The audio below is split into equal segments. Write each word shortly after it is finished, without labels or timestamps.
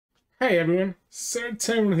Hey everyone,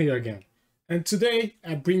 Sirturmund here again, and today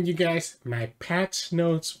I bring you guys my patch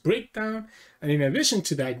notes breakdown, and in addition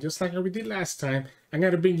to that, just like we did last time, I'm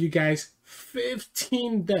going to bring you guys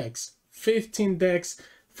 15 decks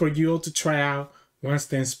for you all to try out once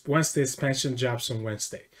the expansion drops on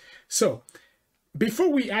Wednesday. So before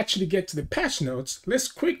we actually get to the patch notes, let's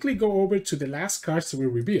quickly go over to the last cards that we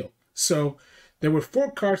revealed. So there were 4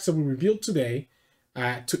 cards that we revealed today.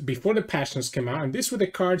 Before the patch notes came out, and these were the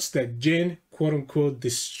cards that Jhin quote-unquote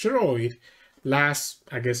destroyed last,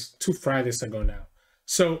 I guess, 2 Fridays ago now.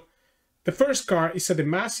 So the first card is a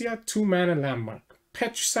Demacia 2-mana landmark,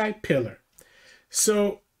 Petricide Pillar.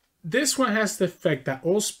 So this one has the effect that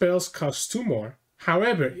all spells cost 2 more.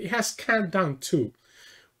 However, it has countdown 2,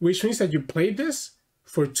 which means that you play this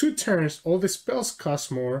for 2 turns, all the spells cost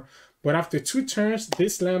more, but after 2 turns,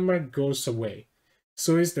 this landmark goes away.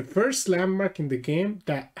 So it's the first landmark in the game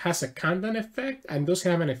that has a countdown effect and doesn't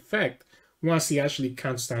have an effect once it actually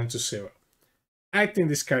counts down to 0. I think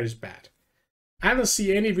this card is bad. I don't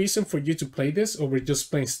see any reason for you to play this over just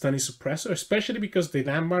playing Stunning Suppressor, especially because the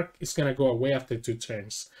landmark is going to go away after 2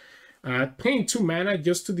 turns. Paying 2 mana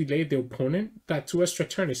just to delay the opponent, that 2 extra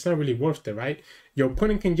turn is not really worth it, right? Your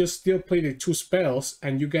opponent can just still play the 2 spells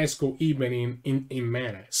and you guys go even in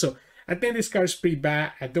mana. So I think this card is pretty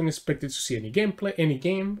bad. I don't expect it to see any gameplay,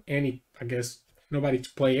 I guess, nobody to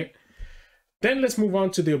play it. Then let's move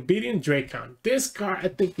on to the Obedient Drakon. This card I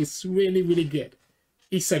think is really, really good.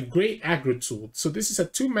 It's a great aggro tool. So this is a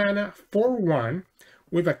 2-mana 4/1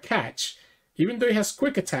 with a catch. Even though it has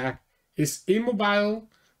quick attack, it's immobile,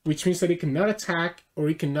 which means that it cannot attack or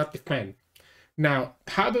it cannot defend. Now,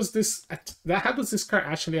 how does this card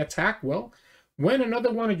actually attack? Well, when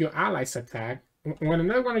another one of your allies attacks,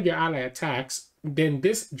 then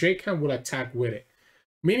this Drakon will attack with it.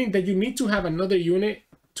 Meaning that you need to have another unit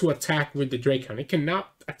to attack with the Drakon. It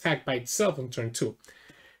cannot attack by itself on turn 2.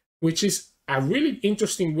 Which is a really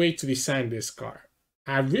interesting way to design this card.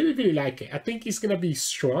 I really, really like it. I think it's going to be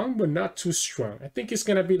strong, but not too strong. I think it's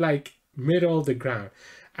going to be like middle of the ground.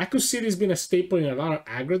 I could see this being a staple in a lot of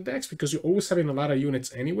aggro decks because you're always having a lot of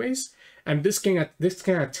units anyways. And this can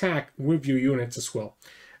attack with your units as well.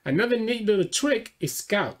 Another neat little trick is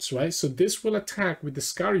scouts, right? So this will attack with the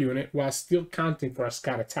scout unit while still counting for a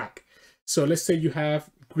scout attack. So let's say you have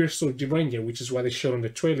Gristle Ranger, which is what they showed on the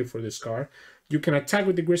trailer for this card. You can attack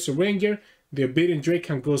with the Gristle Ranger, the Obedient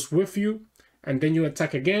Drakon goes with you, and then you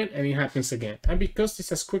attack again, and it happens again. And because this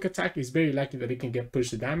has quick attack, it's very likely that it can get pushed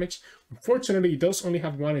to damage. Unfortunately, it does only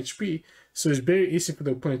have 1 HP, so it's very easy for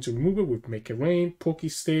the opponent to remove it with Make It Rain, Pokey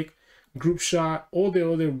Stick, Group Shot, all the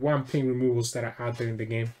other 1-ping removals that are out there in the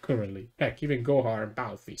game currently. Heck, even Gohar and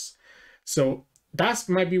Battle Feast. So that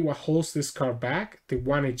might be what holds this card back, the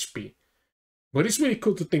 1 HP. But it's really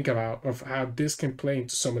cool to think about of how this can play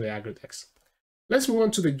into some of the aggro decks. Let's move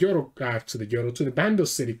on to the the Bandle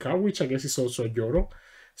City card, which I guess is also a Yordle.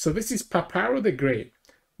 So this is Paparo the Great.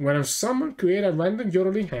 When a summon, create a random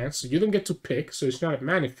Yordle in hand, so you don't get to pick, so it's not a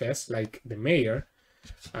manifest like the Mayor.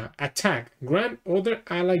 Attack. Grant other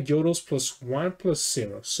allied Yordles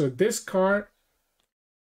 +1/+0. So this card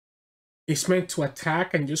is meant to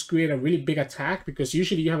attack and just create a really big attack because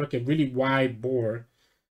usually you have like a really wide board.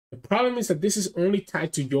 The problem is that this is only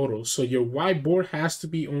tied to Yordles, so your wide board has to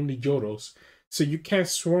be only Yordles. So you can't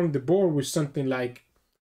swarm the board with something like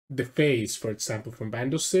the Fizz, for example, from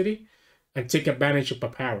Bandle City and take advantage of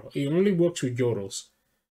Paparo. It only works with Yordles.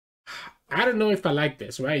 I don't know if I like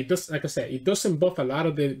this, right? It does, like I said, it doesn't buff a lot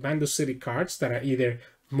of the Bandle City cards that are either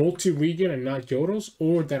multi-region and not Yordles,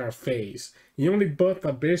 or that are Fizz. You only buff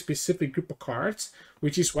a very specific group of cards,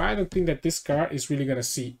 which is why I don't think that this card is really going to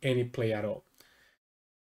see any play at all.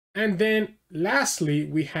 And then, lastly,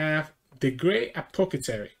 we have the Great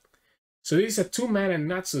Apothecary. So this is a 2-mana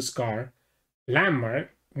Naxos card,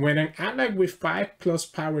 landmark. When an ally with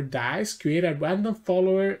 5+ power dies, create a random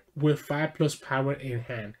follower with 5+ power in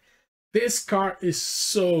hand. This card is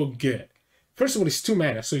so good. First of all, it's 2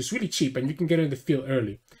 mana, so it's really cheap and you can get it in the field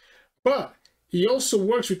early. But it also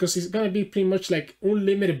works because it's going to be pretty much like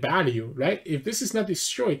unlimited value, right? If this is not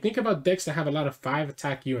destroyed, think about decks that have a lot of 5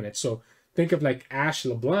 attack units. So think of like Ash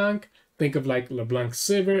LeBlanc, think of like LeBlanc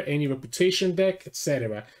Silver, any Reputation deck,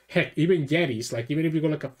 etc. Heck, even Yetis, like even if you go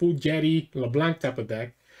like a full Yeti LeBlanc type of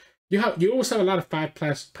deck, you always have a lot of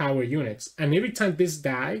 5+ power units. And every time this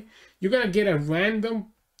die, you're going to get a random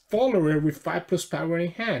follower with 5+ power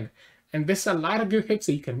in hand. And there's a lot of good hits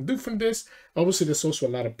that you can do from this. Obviously, there's also a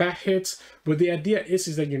lot of bad hits. But the idea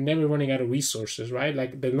is that you're never running out of resources, right?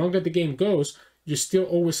 Like, the longer the game goes, you still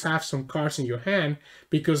always have some cards in your hand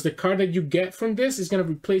because the card that you get from this is going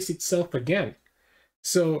to replace itself again.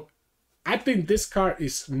 So I think this card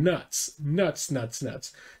is nuts.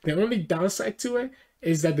 The only downside to it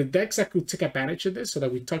is that the decks that could take advantage of this, so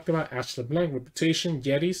that we talked about Ash LeBlanc, Reputation,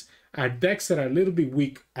 Yetis, are decks that are a little bit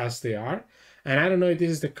weak as they are. And I don't know if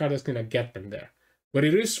this is the card that's going to get them there. But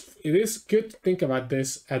it is good to think about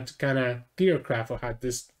this and to kind of theorcraft of how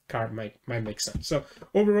this card might make sense. So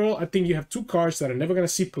overall, I think you have two cards that are never going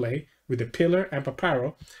to see play with the Pillar and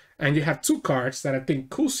Paparo. And you have two cards that I think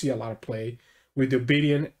could see a lot of play with the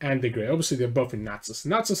Obsidian and the Grey. Obviously, they're both in Naxos.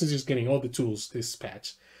 Naxos is just getting all the tools this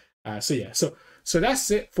patch. So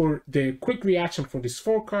that's it for the quick reaction for these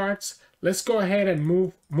 4 cards. Let's go ahead and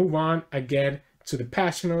move on again to the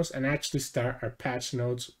patch notes and actually start our patch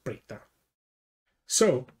notes breakdown.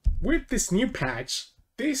 So with this new patch,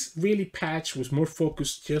 this patch was more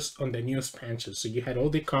focused just on the new expansion. So you had all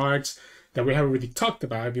the cards that we have already talked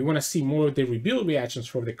about. If you want to see more of the rebuild reactions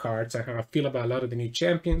for the cards and how I feel about a lot of the new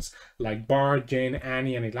champions like Bard, Jhin,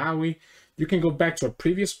 Annie, and Illaoi, you can go back to our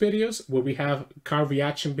previous videos where we have card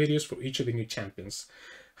reaction videos for each of the new champions.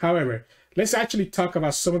 However, let's actually talk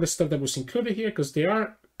about some of the stuff that was included here, because there are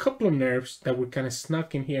a couple of nerfs that were kind of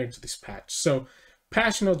snuck in here into this patch. So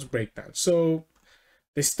patch notes breakdown. So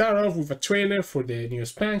they start off with a trailer for the new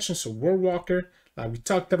expansion, so Worldwalker, like we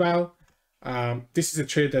talked about. This is a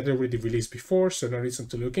trailer that they already released before, so no reason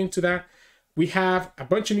to look into that. We have a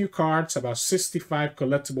bunch of new cards, about 65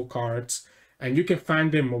 collectible cards, and you can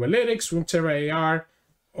find them in Mobalytics, Runeterra AR,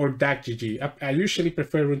 or DAC.GG. I usually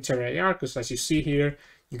prefer Runeterra AR because, as you see here,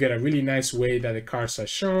 you get a really nice way that the cards are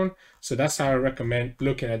shown. So that's how I recommend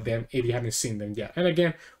looking at them if you haven't seen them yet. And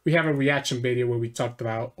again, we have a reaction video where we talked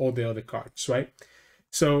about all the other cards, right?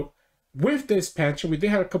 So with this expansion, we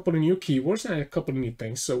did have a couple of new keywords and a couple of new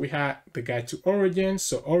things. So we had the guide to Origin.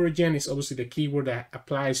 So Origin is obviously the keyword that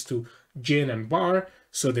applies to Jhin and Bar.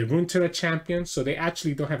 So the Runeterra champions. So they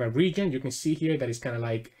actually don't have a region. You can see here that it's kind of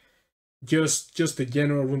like just the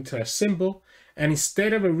general Runeterra symbol. And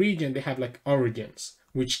instead of a region, they have like origins,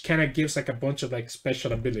 which kind of gives like a bunch of like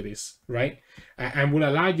special abilities, right? And will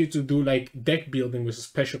allow you to do like deck building with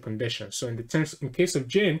special conditions. So in case of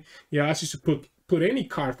Jhin, you ask you to put any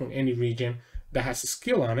card from any region that has a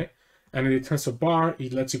skill on it. And in the terms of Bar,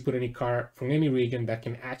 it lets you put any card from any region that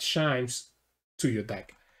can add chimes to your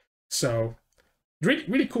deck. So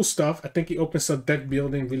really cool stuff. I think it opens up deck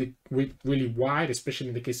building really wide, especially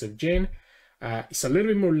in the case of Jhin. It's a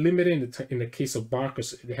little bit more limited in the case of Bar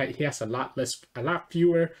because he has a lot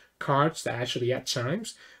fewer cards that actually add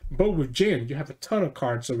chimes. But with Jhin, you have a ton of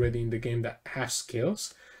cards already in the game that have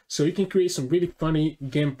skills. So you can create some really funny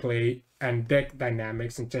gameplay and deck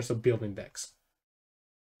dynamics in terms of building decks.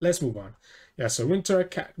 Let's move on. Yeah, so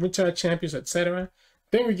Runeterra champions, etc.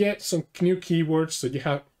 Then we get some new keywords. So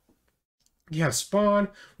you have Spawn,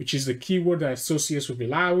 which is the keyword that associates with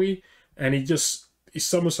Illaoi, and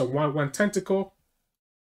it's almost a 1/1 tentacle.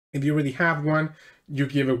 If you already have one, you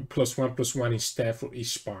give a +1/+1 instead for each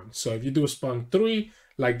spawn. So if you do a spawn 3,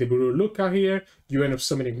 like the Buru Luca here, you end up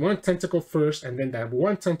summoning 1 tentacle first, and then that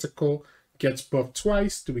 1 tentacle gets buffed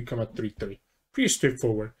twice to become a 3/3. Pretty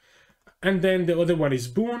straightforward. And then the other one is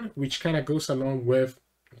Boon, which kind of goes along with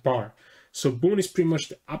Bar. So Boon is pretty much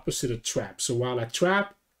the opposite of Trap. So while a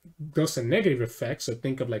Trap does a negative effect, so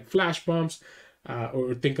think of like flash bombs,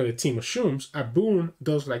 or think of the Teemo Shrooms, a Boon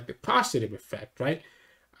does like the positive effect, right?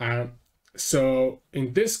 So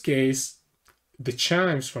in this case, the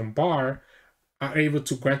chimes from Bar are able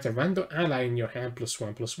to grant a random ally in your hand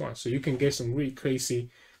 +1/+1. So you can get some really crazy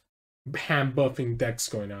hand buffing decks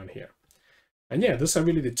going on here. And yeah, those are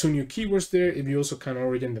really the 2 new keywords there. If you also count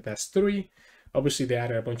Origin, that's 3. Obviously, they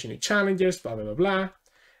added a bunch of new challengers, blah, blah, blah, blah.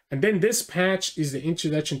 And then this patch is the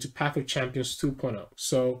introduction to Path of Champions 2.0.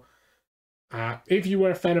 So if you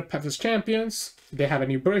were a fan of Path of Champions, they have a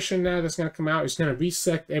new version now that's going to come out. It's going to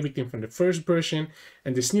reset everything from the first version,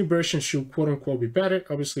 and this new version should quote-unquote be better.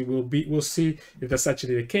 Obviously, we'll see if that's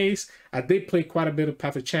actually the case. I did play quite a bit of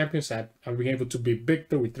Path of Champions. I've been able to beat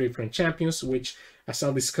Victor with 3 different champions, which as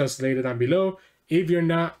I'll discuss later down below. If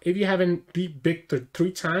you haven't beat Victor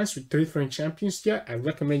 3 times with 3 different champions yet, I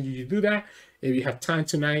recommend you do that if you have time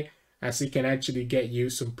tonight, as it can actually get you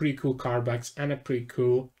some pretty cool card backs and a pretty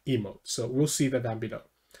cool emote. So we'll see that down below.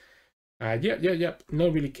 Yep. No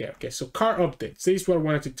really care. Okay, so card updates. This is what I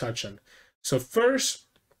wanted to touch on. So first,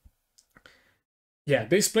 yeah,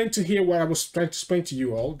 they explained to here what I was trying to explain to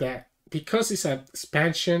you all, that because it's an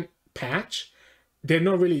expansion patch, they're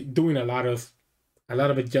not really doing a lot of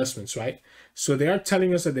adjustments, right? So they are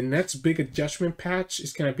telling us that the next big adjustment patch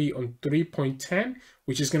is going to be on 3.10,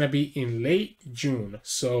 which is going to be in late June.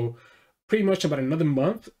 So pretty much about another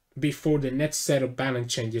month before the next set of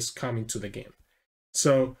balance changes come into the game.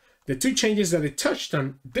 So The two changes that they touched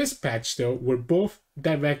on this patch, though, were both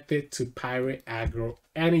directed to Pirate aggro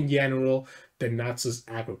and in general, the Naxos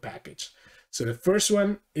aggro package. So the first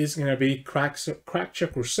one is going to be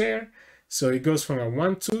Crackshot Corsair. So it goes from a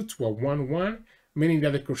 1-2 to a 1-1, meaning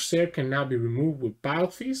that the Corsair can now be removed with Bile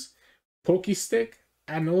Fizz, Pokey Stick,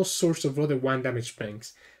 and all sorts of other 1 damage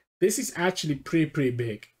spells. This is actually pretty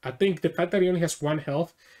big. I think the fact that he only has 1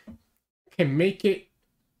 health can make it,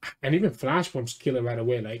 and even Flash Bombs kill it right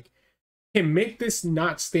away, like, can make this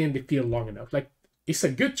not stay in the field long enough. Like, it's a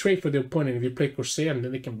good trade for the opponent if you play Corsair and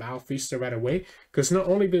then they can Bile Fizz right away, because not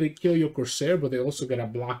only do they kill your Corsair, but they also get a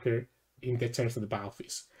blocker in the terms of the Bile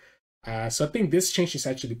Fizz. So I think this change is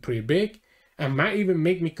actually pretty big, and might even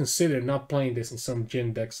make me consider not playing this in some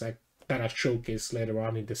Jhin decks that I showcase later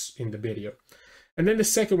on in the video. And then the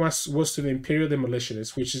second one was to the Imperial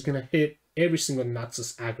Demolitionist, which is gonna hit every single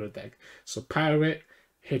Naxos aggro deck. So Pirate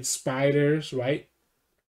hits Spiders, right?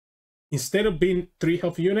 Instead of being 3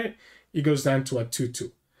 health unit, it goes down to a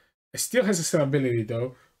 2-2. It still has a sell ability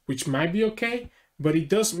though, which might be okay, but it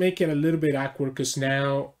does make it a little bit awkward because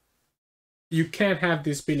now you can't have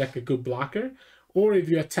this be like a good blocker, or if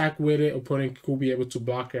you attack with it, opponent could be able to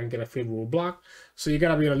block it and get a favorable block. So you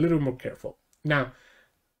gotta be a little more careful. Now,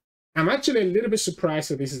 I'm actually a little bit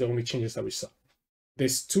surprised that this is the only changes that we saw.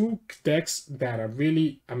 There's 2 decks that are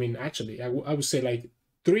really, I mean, actually, I would say like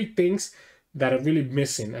 3 things that are really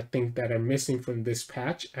missing, I think, that are missing from this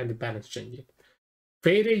patch and the balance changing.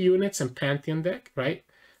 Faded units and Pantheon deck, right?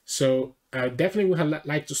 So I definitely would have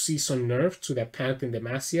liked to see some nerf to that Pantheon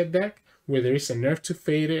Demacia deck, where there is a nerf to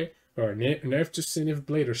Faded or a nerf to Zenith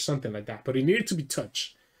Blade or something like that. But it needed to be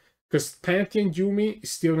touched, because Pantheon Yuumi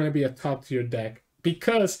is still going to be a top tier deck,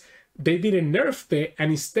 because they didn't nerf it,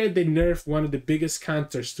 and instead they nerfed one of the biggest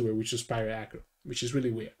counters to it, which was Pirate aggro, which is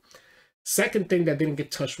really weird. Second thing that didn't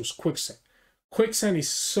get touched was Quicksand. Quicksand is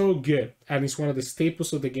so good, and it's one of the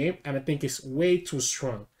staples of the game, and I think it's way too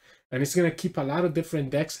strong. And it's going to keep a lot of different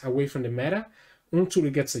decks away from the meta until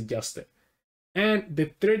it gets adjusted. And the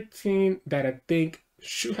third thing that I think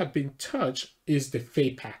should have been touched is the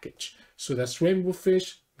Fate package. So that's Rainbow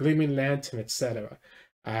Fish, Gleaming Lantern, etc.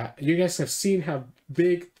 You guys have seen how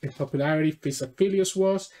big the popularity Fizz Aphelios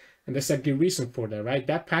was, and there's a good reason for that, right?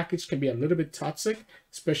 That package can be a little bit toxic,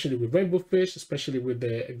 especially with Rainbow Fish, especially with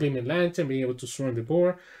the Gleaming Lantern, being able to swarm the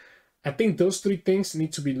board. I think those 3 things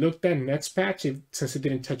need to be looked at next patch, since it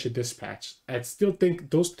didn't touch it this patch. I still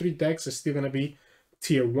think those 3 decks are still going to be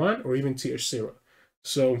tier 1 or even tier 0.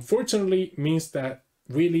 So unfortunately, means that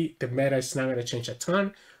really the meta is not going to change a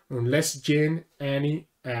ton unless Jhin, Annie,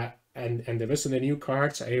 and the rest of the new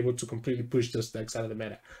cards are able to completely push those decks out of the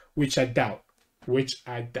meta, which I doubt.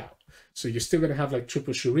 So you're still going to have like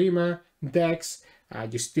triple Shurima decks,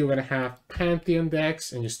 you're still going to have Pantheon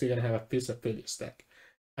decks, and you're still going to have a Fizz Aphelios deck.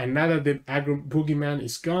 And now that the aggro boogeyman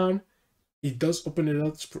is gone, it does open it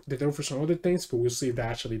up the door for some other things, but we'll see if that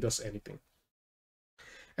actually does anything.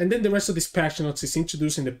 And then the rest of this patch notes is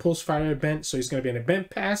introducing the Pulsefire event. So it's going to be an event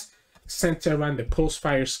pass centered around the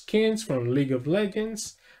Pulsefire skins from League of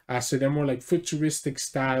Legends. So they're more like futuristic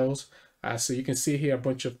styles. So you can see here a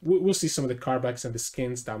bunch of, we'll see some of the cardbacks and the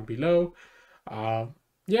skins down below.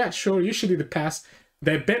 Yeah, sure. Usually the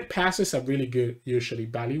event passes are really good, usually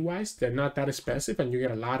value-wise. They're not that expensive, and you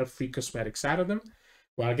get a lot of free cosmetics out of them.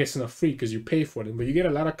 Well, I guess not free because you pay for them, but you get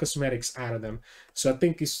a lot of cosmetics out of them. So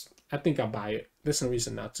I think I'll buy it. There's no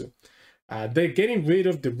reason not to. They're getting rid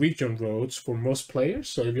of the region roads for most players.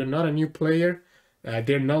 So if you're not a new player,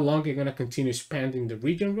 they're no longer going to continue expanding the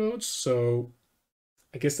region roads. So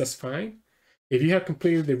I guess that's fine. If you have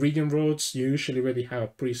completed the region roads, you usually already have a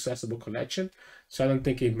pretty accessible collection. So I don't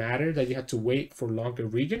think it matters that you have to wait for longer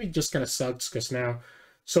region. It just kind of sucks because now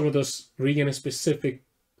some of those region-specific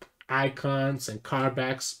icons and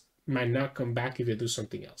cardbacks might not come back if you do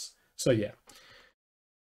something else. So yeah.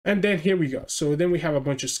 And then here we go. So then we have a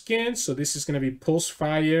bunch of skins. So this is going to be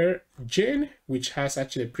Pulsefire Jhin, which has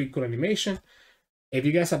actually a pretty cool animation. If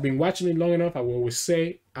you guys have been watching me long enough, I will always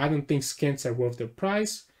say, I don't think skins are worth their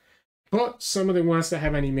price. But some of the ones that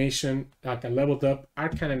have animation that are leveled up are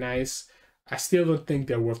kind of nice. I still don't think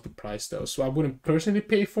they're worth the price though. So I wouldn't personally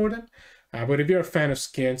pay for them. But if you're a fan of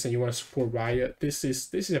skins and you want to support Riot, this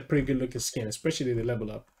is a pretty good looking skin, especially the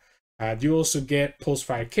level up. You also get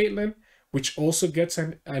Pulsefire Caitlyn, which also gets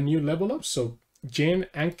a new level up. So Jhin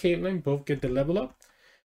and Caitlyn both get the level up.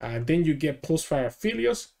 Then you get Pulsefire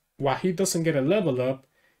Aphelios. While he doesn't get a level up,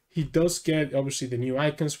 he does get obviously the new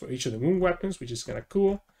icons for each of the moon weapons, which is kind of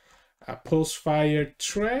cool. Pulsefire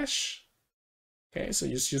Trash. Okay, so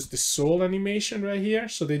just use the soul animation right here.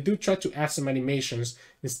 So they do try to add some animations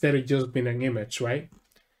instead of just being an image, right?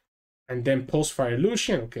 And then Pulsefire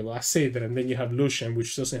Lucian. Okay, well, I say that. And then you have Lucian,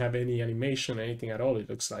 which doesn't have any animation or anything at all, it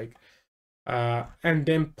looks like. And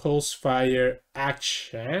then Pulsefire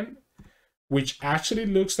Action, which actually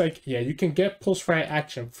looks like, yeah, you can get Pulsefire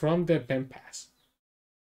Action from the event pass.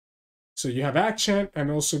 So you have action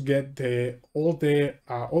and also get all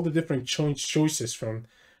the different choices from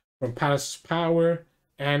Palace's Power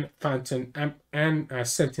and Fountain and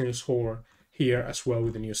Sentinel's Horror here as well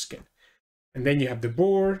with the new skin. And then you have the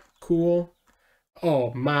board, cool.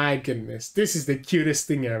 Oh my goodness, this is the cutest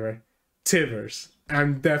thing ever. Tivers.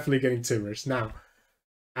 I'm definitely getting Tivers. Now,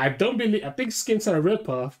 I think skins are a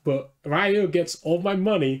ripoff, but Ryo gets all my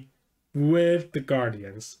money with the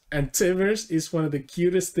Guardians. And Tivers is one of the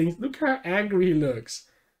cutest things. Look how angry he looks.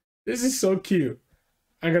 This is so cute.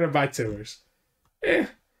 I'm gonna buy Tivers.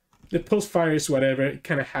 The Pulsefire is whatever. It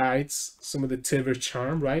kind of hides some of the Tiver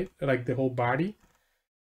charm, right? Like the whole body.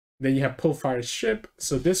 Then you have Pulsefire Ship.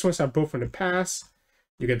 So this ones are both from the past.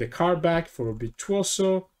 You get the card back for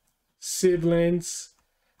Virtuoso, Siblings.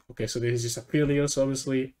 Okay, so this is just Aphelios,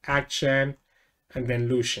 obviously, Action, and then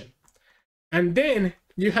Lucian. And then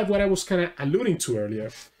you have what I was kind of alluding to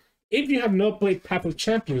earlier. If you have not played Path of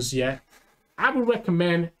Champions yet, I would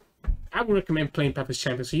recommend playing Path of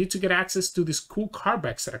Champions for you to get access to these cool card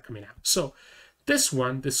backs that are coming out. So this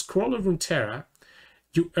one, the Scroll of Runeterra,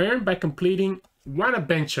 you earn by completing one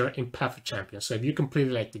adventure in Path of Champions. So if you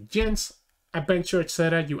completed like the Jhin's adventure,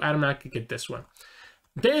 etc., you automatically get this one.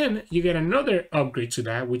 Then you get another upgrade to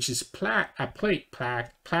that, which is Plaque of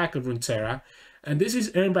Runeterra, and this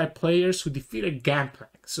is earned by players who defeat a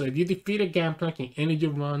Gangplank. So if you defeat a Gangplank in any of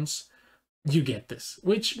your runs, you get this.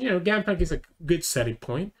 Which, you know, Gangplank is a good setting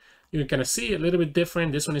point. You can kind of see a little bit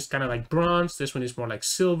different. This one is kind of like bronze. This one is more like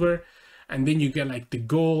silver, and then you get like the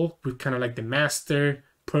gold with kind of like the Master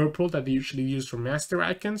purple that they usually use for Master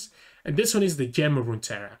icons, and this one is the Gem of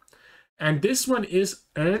Runeterra. And this one is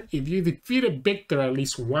earned if you defeat a Victor at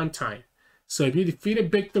least one time. So if you defeat a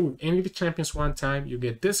Victor with any of the champions one time, you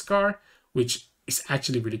get this card, which is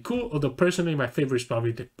actually really cool. Although personally, my favorite is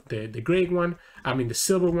probably the gray one. I mean the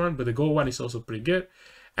silver one, but the gold one is also pretty good.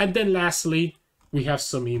 And then lastly, we have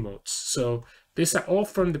some emotes. So these are all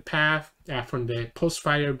from the path, from the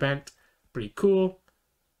Pulsefire event. Pretty cool.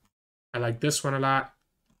 I like this one a lot.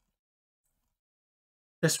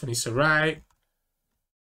 This one is alright.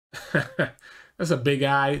 That's a big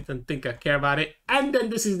eye. Don't think I care about it. And then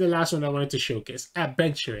this is the last one I wanted to showcase,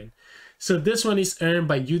 Adventuring. So this one is earned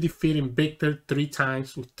by you defeating Victor 3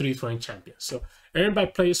 times with 3 foreign champions. So earned by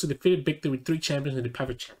players who defeated Victor with 3 champions in the Path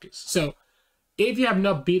of Champions. So if you have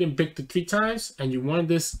not beaten Victor 3 times and you want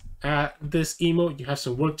this emote, you have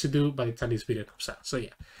some work to do by the time this video comes out. So yeah,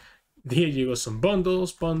 here you go, some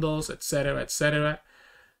bundles, etc, etc.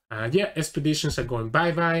 Yeah, expeditions are going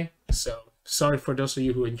bye-bye. So sorry for those of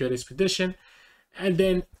you who enjoyed Expedition. And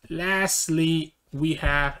then lastly, we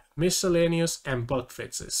have Miscellaneous and Bug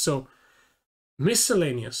Fixes. So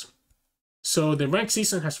Miscellaneous. So the ranked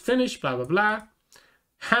season has finished, blah, blah, blah.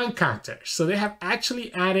 Hand counter. So they have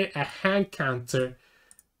actually added a hand counter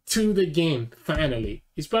to the game, finally.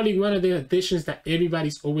 It's probably one of the additions that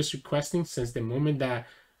everybody's always requesting since the moment that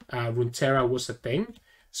Runeterra was a thing.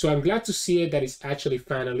 So I'm glad to see it that it's actually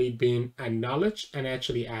finally being acknowledged and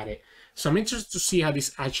actually added. So I'm interested to see how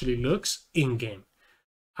this actually looks in-game.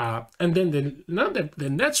 And then the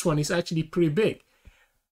next one is actually pretty big.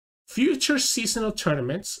 Future seasonal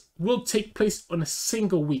tournaments will take place on a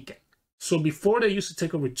single weekend. So before they used to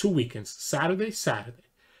take over 2 weekends, Saturday.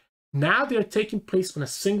 Now they're taking place on a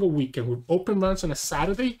single weekend with open runs on a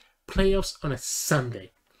Saturday, playoffs on a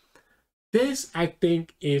Sunday. This, I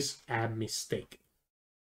think, is a mistake.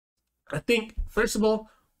 I think, first of all,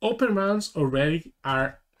 open rounds already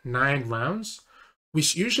are 9 rounds,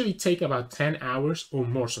 which usually take about 10 hours or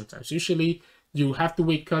more sometimes. Usually, you have to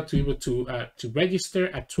wake up to be able to register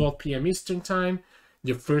at 12 p.m. Eastern time.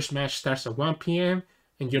 Your first match starts at 1 p.m.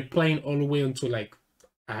 and you're playing all the way until like,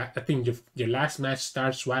 I think your last match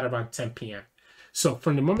starts right around 10 p.m. So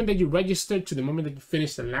from the moment that you register to the moment that you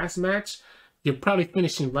finish the last match, you're probably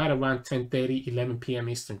finishing right around 10:30, 11 p.m.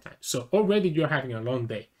 Eastern time. So already you're having a long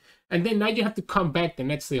day. And then now you have to come back the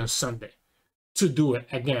next day on Sunday to do it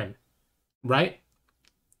again, right?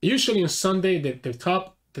 Usually on Sunday, the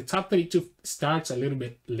top 32 starts a little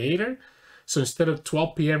bit later. So instead of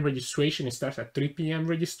 12 p.m. registration, it starts at 3 p.m.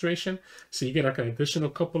 registration. So you get like an additional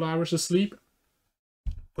couple hours of sleep.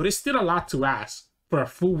 But it's still a lot to ask for a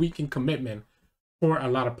full weekend commitment for a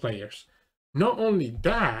lot of players. Not only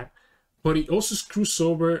that, but it also screws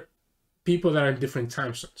over people that are in different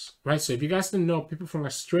time zones, right? So if you guys don't know, people from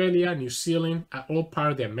Australia, New Zealand are all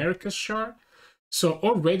part of the Americas chart. So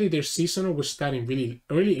already their seasonal was starting really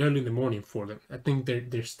early in the morning for them. I think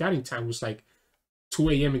their starting time was like 2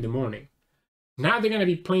 a.m. in the morning. Now they're gonna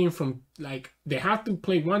be playing from like they have to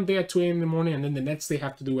play one day at 2 a.m. in the morning, and then the next day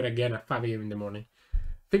have to do it again at 5 a.m. in the morning. I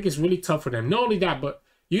think it's really tough for them. Not only that, but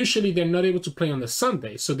usually they're not able to play on the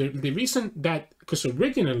Sunday. So the reason that, because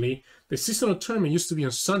originally the seasonal tournament used to be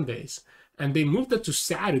on Sundays, and they moved it to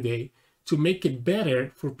Saturday to make it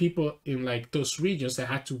better for people in like those regions that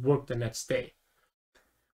had to work the next day.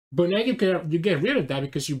 But now you get rid of that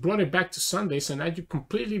because you brought it back to Sundays, and now you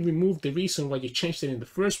completely removed the reason why you changed it in the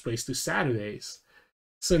first place to Saturdays.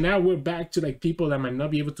 So now we're back to like people that might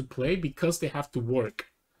not be able to play because they have to work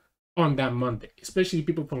on that Monday, especially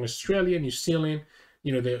people from Australia, New Zealand,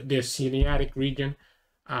 you know, the Oceanic region.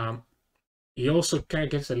 It also kind of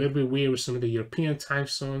gets a little bit weird with some of the European time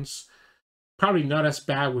zones. Probably not as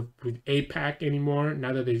bad with APAC anymore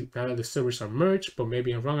now that the servers are merged, but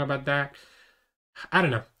maybe I'm wrong about that. I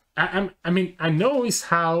don't know. I mean, I know it's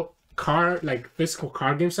how physical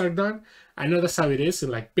card games are done. I know that's how it is in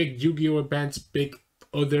like big Yu-Gi-Oh events, big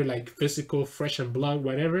other like physical Fresh and Blood,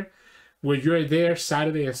 whatever, where you're there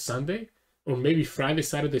Saturday and Sunday, or maybe Friday,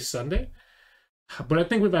 Saturday, Sunday. But I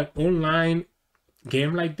think with an online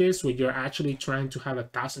game like this, where you're actually trying to have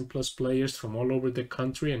 1,000+ players from all over the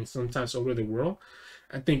country and sometimes over the world,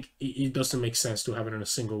 I think it doesn't make sense to have it on a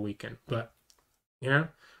single weekend. But you know,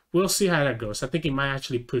 we'll see how that goes. I think it might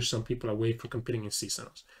actually push some people away from competing in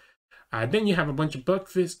seasonals. Then you have a bunch of bug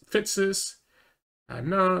fixes.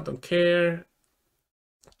 No, don't care.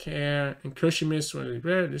 Encroachments when it's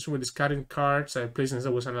rare. This is where discarding cards that placed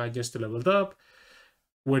themselves wasn't allowed just to leveled up.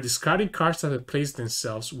 Where discarding cards that had placed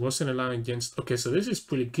themselves wasn't allowing gens. Okay, so this is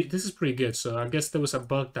pretty good. This is pretty good. So I guess there was a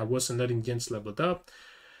bug that wasn't letting gens leveled up.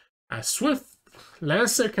 Swift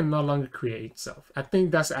Lancer can no longer create itself. I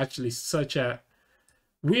think that's actually such a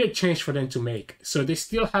weird change for them to make. So they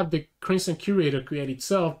still have the Crimson Curator create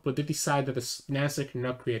itself, but they decide that the Lancer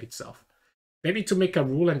cannot create itself. Maybe to make a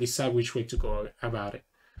rule and decide which way to go about it.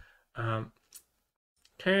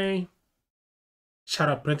 Okay. Shout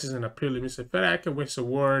out Princess and Appeal. Mr. I can win a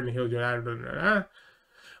war and heal your ally.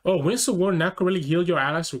 Oh, wins a war now can really heal your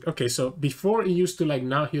allies. Okay, so before it used to like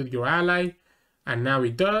now heal your ally, and now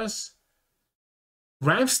it does.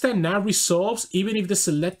 Ramstein now resolves even if the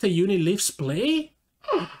selected unit leaves play.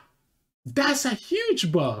 That's a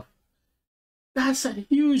huge buff. That's a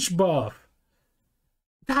huge buff.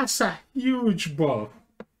 That's a huge buff.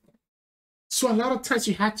 So a lot of times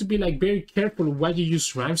you have to be like very careful what you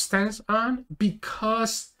use Ramsteins on,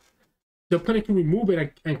 because the opponent can remove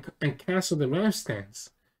it and cancel the Ramsteins.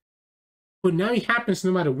 But now it happens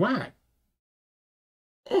no matter what.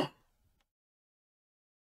 Oh.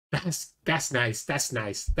 That's nice. That's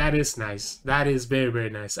nice. That is nice. That is very, very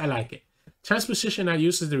nice. I like it. Transposition now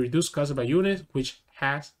uses the reduced cost of a unit, which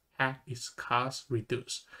has had its cost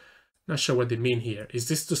reduced. Not sure what they mean here. Is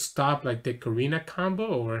this to stop like the Karina combo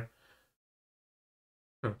or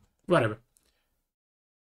whatever?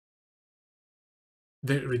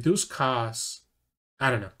 The reduced cost, I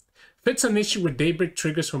don't know. Fits an issue where Daybreak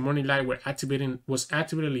triggers for Morning Light was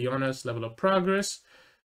activated Leona's level of progress.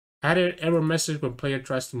 Added error message when player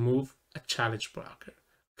tries to move a challenge blocker.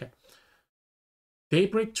 Okay.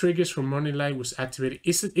 Daybreak triggers for Morning Light was activated.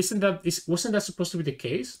 Wasn't that supposed to be the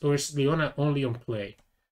case? Or is Leona only on play?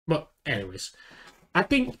 But anyways, I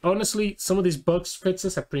think honestly some of these bugs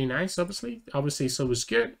fixes are pretty nice. Obviously so was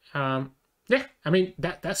good. Yeah, I mean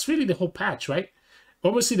that's really the whole patch, right?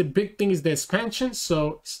 Obviously the big thing is the expansion,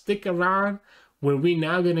 so stick around where we're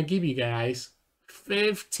now gonna give you guys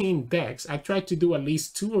 15 decks. I tried to do at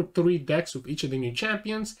least 2 or 3 decks with each of the new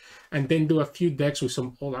champions, and then do a few decks with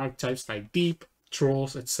some old archetypes like Deep,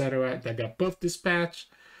 Thralls, etc. that got buffed this patch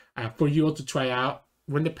for you all to try out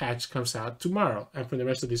when the patch comes out tomorrow and for the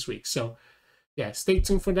rest of this week. So yeah, stay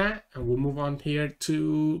tuned for that, and we'll move on here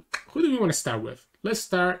to, who do we want to start with? Let's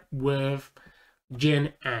start with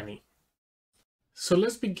Jhin Annie. So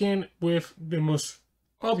let's begin with the most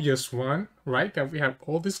obvious one, right? That we have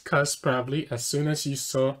all discussed probably as soon as you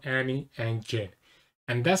saw Annie and Jhin.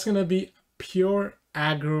 And that's going to be pure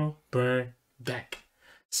aggro burn deck.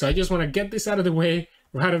 So I just want to get this out of the way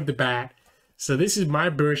right off the bat. So this is my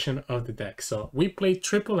version of the deck. So we play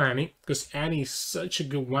triple Annie because Annie is such a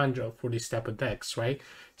good one drop for this type of decks, right?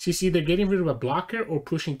 She's either getting rid of a blocker or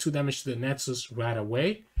pushing 2 damage to the Nexus right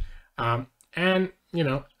away. And you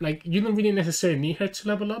know, like you don't really necessarily need her to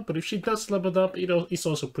level up, but if she does level up, it's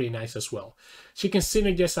also pretty nice as well. She can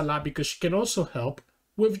synergize a lot because she can also help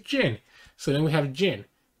with Jhin. So then we have Jhin.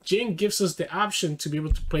 Jhin gives us the option to be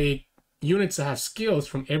able to play units that have skills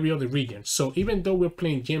from every other region. So even though we're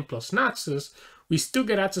playing Jhin plus Noxus, we still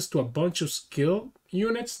get access to a bunch of skill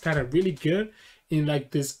units that are really good in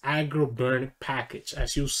like this aggro burn package,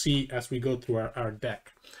 as you'll see as we go through our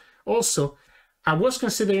deck. Also, I was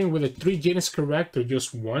considering whether 3 Jhin is correct or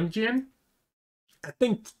just 1 Jhin. I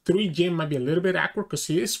think 3 Jhin might be a little bit awkward because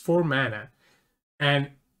it is 4 mana. And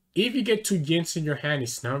if you get 2 Jhins in your hand,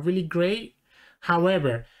 it's not really great.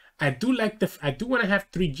 However, I do want to have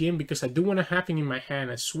 3 Jhin because I do want to have him in my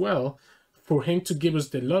hand as well for him to give us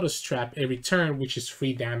the Lotus Trap every turn, which is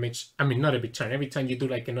free damage. I mean, not every turn, every time you do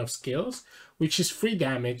like enough skills, which is free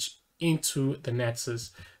damage into the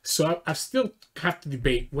Nexus. So I still have to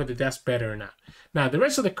debate whether that's better or not. Now, the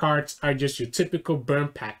rest of the cards are just your typical burn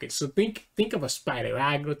package. So think of a Spider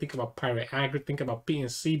Aggro, think about Pirate Aggro, think about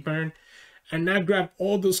PNC burn. And now grab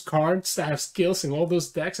all those cards that have skills in all those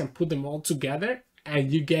decks and put them all together,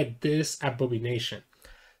 and you get this abomination.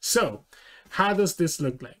 So, how does this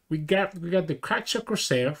look like? We got the Crackshot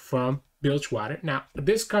Corsair from Bilgewater. Now,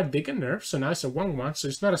 this card did get nerfed, so now it's a 1/1, so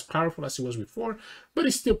it's not as powerful as it was before, but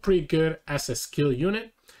it's still pretty good as a skill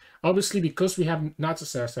unit. Obviously, because we have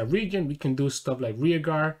Naxos as a region, we can do stuff like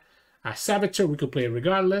Rearguard, Saboteur, we could play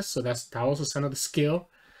regardless, so that also is another skill.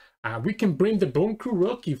 We can bring the Bone Crew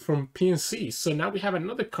Rookie from PNC, so now we have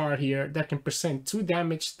another card here that can present 2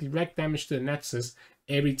 damage, direct damage to the Nexus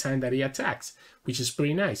every time that he attacks, which is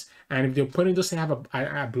pretty nice. And if the opponent doesn't have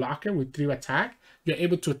a blocker with 3 attack, you're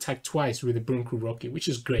able to attack twice with the Bone Crew Rookie, which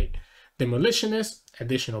is great. Demolitionist,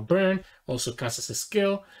 additional burn, also counts as a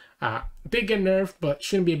skill. They get nerfed, but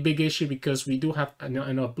shouldn't be a big issue because we do have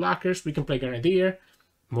enough blockers. We can play Grenadier,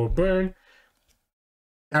 more burn.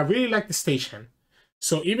 I really like the station.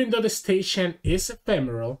 So even though the station is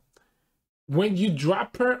ephemeral, when you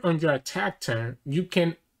drop her on your attack turn, you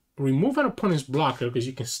can remove an opponent's blocker because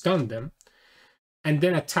you can stun them, and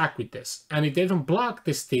then attack with this. And if they don't block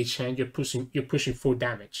the station, you're pushing 4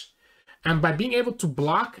 damage. And by being able to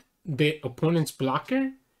block the opponent's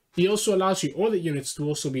blocker, it also allows your other units to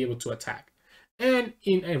also be able to attack. And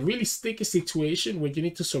in a really sticky situation where you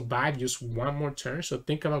need to survive just 1 more turn, so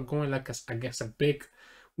think about going like against a big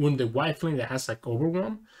Wounded Wifling that has like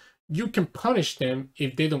Overwhelm, you can punish them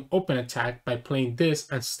if they don't open attack by playing this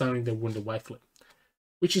and stunning the Wounded Wifling,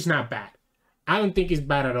 which is not bad. I don't think it's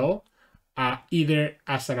bad at all, either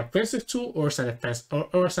as an offensive tool or as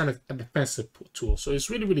a defensive tool. So it's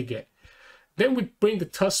really, really good. Then we bring the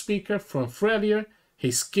Tusk Speaker from Freljord.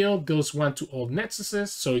 His skill deals 1 to all Nexuses,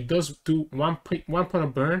 so it does do 1 point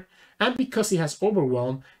of burn. And because he has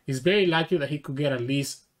Overwhelm, it's very likely that he could get at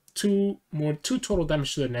least 2 total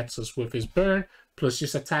damage to the Nexus with his burn, plus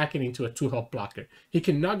just attacking into a 2 health blocker. He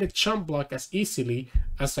cannot get chump block as easily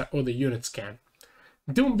as our other units can.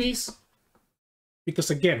 Doom Beast, because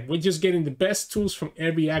again, we're just getting the best tools from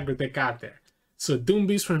every aggro deck out there. So Doom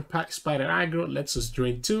Beast from Spider Aggro lets us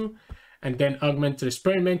drain 2, and then Augmented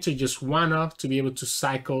Experimenter, just 1 off to be able to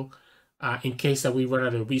cycle in case that we run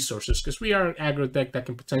out of resources, because we are an aggro deck that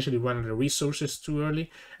can potentially run out of resources too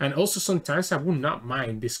early. And also sometimes I would not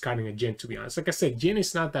mind discarding a Jhin, to be honest. Like I said, Jhin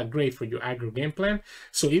is not that great for your aggro game plan,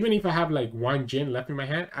 so even if I have like 1 Jhin left in my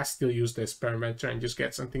hand, I still use the Experimenter and just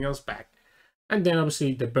get something else back. And then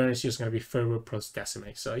obviously the burn is just going to be Fervor plus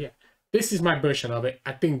Decimate. So yeah, this is my version of it.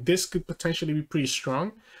 I think this could potentially be pretty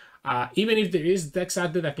strong. Even if there is decks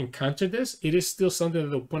out there that can counter this, it is still something that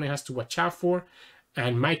the opponent has to watch out for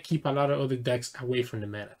and might keep a lot of other decks away from the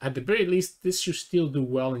meta. At the very least, this should still do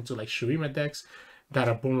well into like Shurima decks that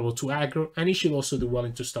are vulnerable to aggro, and it should also do well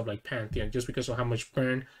into stuff like Pantheon, just because of how much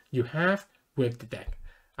burn you have with the deck.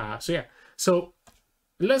 So yeah, so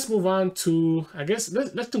let's move on to, I guess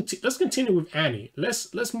let's continue with Annie.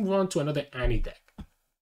 Let's move on to another Annie deck.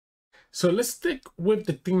 So let's stick with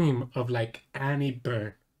the theme of like Annie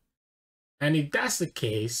burn. And if that's the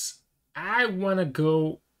case, I want to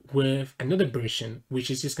go with another version, which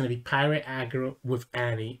is just going to be Pirate Aggro with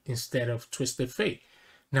Annie instead of Twisted Fate.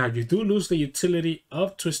 Now, you do lose the utility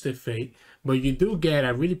of Twisted Fate, but you do get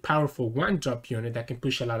a really powerful 1-drop unit that can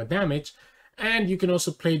push a lot of damage, and you can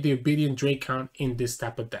also play the Obedient Dracon in this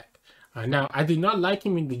type of deck. Now, I did not like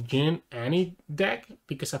him in the Jhin Annie deck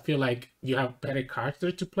because I feel like you have better cards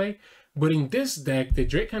there to play, but in this deck, the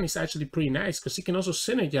Dracon is actually pretty nice because he can also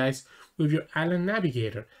synergize with your Island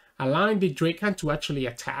Navigator, allowing the Dracon to actually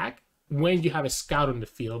attack when you have a scout on the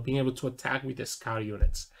field, being able to attack with the scout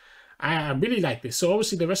units. I really like this. So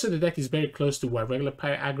obviously the rest of the deck is very close to what regular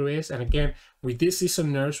Pirate Aggro is. And again, we did see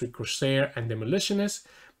some nerfs with Corsair and Demolitionist,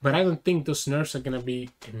 but I don't think those nerfs are going to be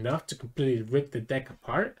enough to completely rip the deck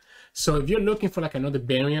apart. So if you're looking for like another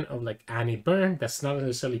variant of like Annie Burn that's not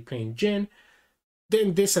necessarily playing Jhin,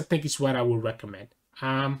 then this I think is what I would recommend.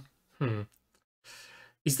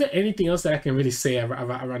 Is there anything else that I can really say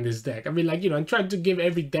around this deck? I mean, like, you know, I'm trying to give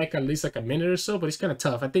every deck at least like a minute or so, but it's kind of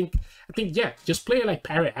tough. I think, yeah, just play it like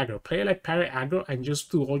parry aggro. Play it like parry aggro and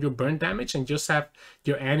just do all your burn damage and just have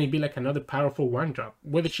your Annie be like another powerful one drop.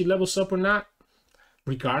 Whether she levels up or not,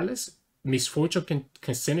 regardless, Miss Fortune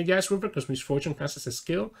can synergize with her because Miss Fortune counts as a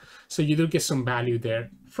skill. So you do get some value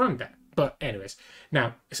there from that. But anyways,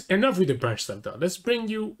 now enough with the burn stuff though. Let's bring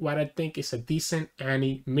you what I think is a decent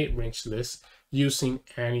Annie mid-range list using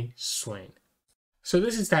Annie Swain. So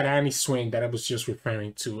this is that Annie Swain that I was just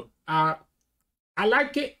referring to. I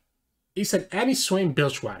like it. It's an Annie Swain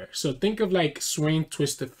Bilgewater. So think of like Swain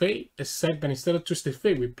Twisted Fate, except that instead of Twisted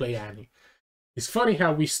Fate, we play Annie. It's funny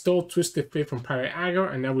how we stole Twisted Fate from Parry Aggro,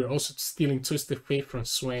 and now we're also stealing Twisted Fate from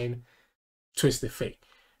Swain Twisted Fate.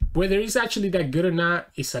 Whether it's actually that good or not,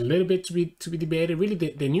 it's a little bit to be debated. Really,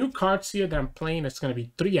 the new cards here that I'm playing, it's going to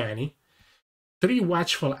be 3 Annie, 3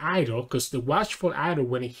 Watchful Idol, because the Watchful Idol,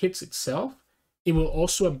 when it hits itself, it will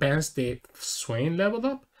also advance the Swain level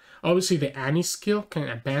up. Obviously, the Annie skill can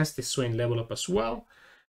advance the Swain level up as well.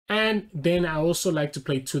 And then I also like to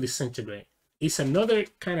play 2 Disintegrate. It's another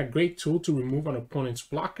kind of great tool to remove an opponent's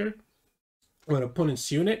blocker or an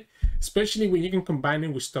opponent's unit, especially when you can combine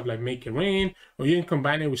it with stuff like Make It Rain, or you can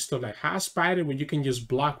combine it with stuff like House Spider, where you can just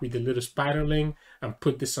block with the little Spiderling and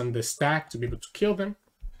put this on the stack to be able to kill them.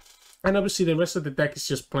 And obviously the rest of the deck is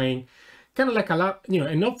just playing kind of like a lot, you know,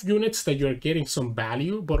 enough units that you're getting some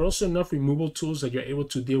value, but also enough removal tools that you're able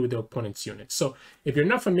to deal with the opponent's units. So if you're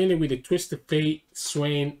not familiar with the Twisted Fate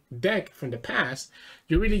Swain deck from the past,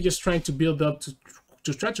 you're really just trying to build up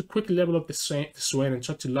to try to quickly level up the Swain and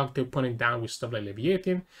try to lock the opponent down with stuff like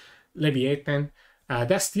Leviathan.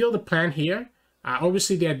 That's still the plan here.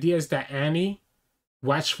 Obviously the idea is that Annie,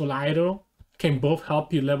 Watchful Idol can both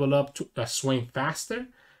help you level up to a Swain faster,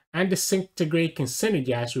 and Disintegrate can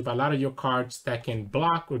synergize with a lot of your cards that can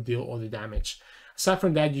block or deal all the damage. Aside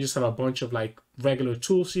from that, you just have a bunch of like regular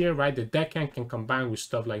tools here, right? The Deckhand can combine with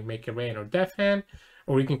stuff like Make It Rain or Death Hand,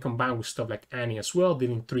 or you can combine with stuff like Annie as well,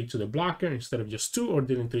 dealing 3 to the blocker instead of just 2, or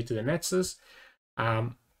dealing 3 to the Nexus.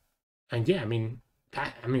 And yeah, I mean,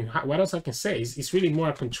 what else I can say? It's really more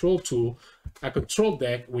a control tool, a control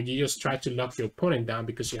deck where you just try to lock your opponent down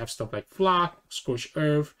because you have stuff like Flock, Scorched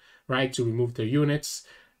Earth, right, to remove their units.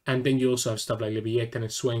 And then you also have stuff like Leviathan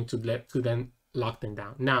and Swain to then lock them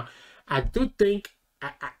down. Now, I do think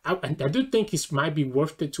it might be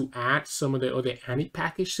worth it to add some of the other Annie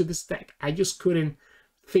package to this deck. I just couldn't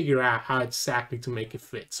figure out how exactly to make it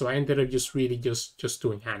fit. So I ended up just really just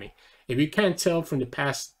doing Annie. If you can't tell from the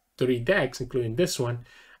past 3 decks, including this one,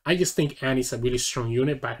 I just think Annie's a really strong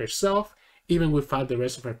unit by herself, even without the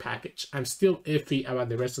rest of her package. I'm still iffy about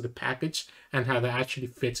the rest of the package and how that actually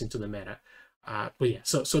fits into the meta. But yeah,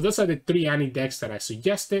 so those are the 3 Annie decks that I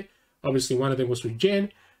suggested. Obviously, one of them was with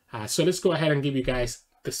Jhin. So let's go ahead and give you guys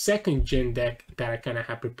the second Jhin deck that I kind of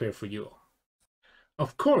have prepared for you.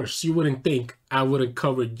 Of course, you wouldn't think I wouldn't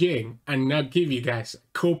cover Jhin and not give you guys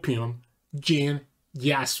a copium Jhin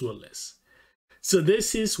Yasuo list. So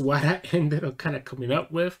this is what I ended up kind of coming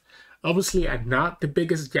up with. Obviously, I'm not the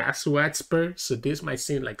biggest Yasuo expert, so this might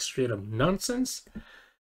seem like straight up nonsense.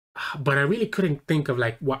 But I really couldn't think of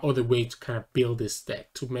like what other way to kind of build this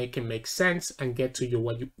deck to make it make sense and get to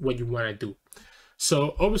what you want to do.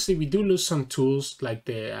 So obviously we do lose some tools like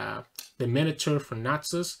the Minotaur for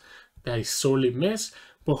Naxos that is sorely missed,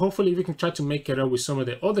 but hopefully we can try to make it up with some of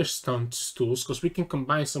the other stunt tools, because we can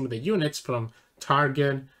combine some of the units from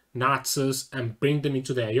Targon, Naxos, and bring them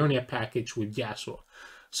into the Ionia package with Yasuo.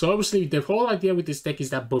 So obviously the whole idea with this deck is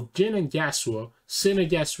that both Jhin and Yasuo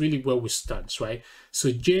synergize really well with stuns, right? So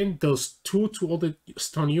Jhin does 2 to all the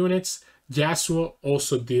stun units. Yasuo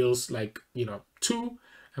also deals like, 2,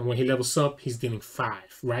 and when he levels up, he's dealing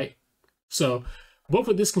 5, right? So both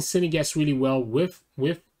of these can synergize really well with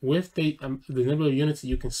the number of units that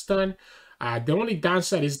you can stun. The only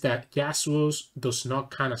downside is that Yasuo's does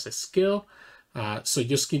not count as a skill. So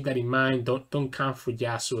just keep that in mind. Don't count for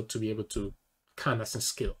Yasuo to be able to count as a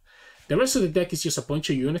skill. The rest of the deck is just a bunch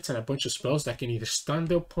of units and a bunch of spells that can either stun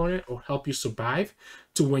the opponent or help you survive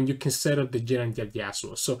to when you can set up the Jhin and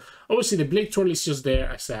Yasuo. So obviously the Blade Troll is just there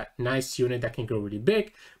as a nice unit that can grow really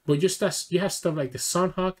big, but just as you have stuff like the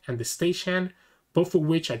Sunhawk and the Station, both of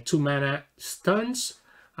which are 2 mana stuns.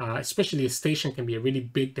 Especially the Station can be a really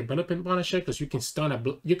big development punisher because you can stun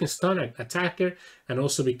an attacker, and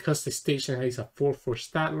also because the Station has a 4/4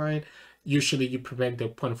 stat line, usually you prevent the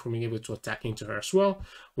opponent from being able to attack into her as well.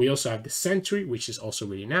 We also have the Sentry, which is also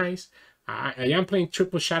really nice. I am playing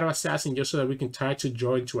triple Shadow Assassin just so that we can try to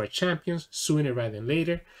draw into our champions sooner rather than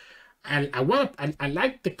later. And I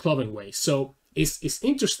like the Clubbing Way. So it's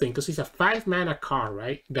interesting because it's a 5-mana card,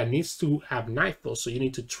 right? That needs to have Nightfall, so you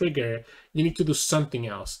need to trigger, you need to do something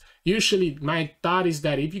else. Usually, my thought is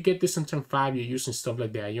that if you get this on turn 5, you're using stuff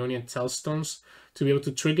like the Ionian Tailstones to be able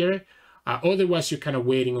to trigger it. Otherwise, you're kind of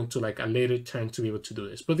waiting until like a later turn to be able to do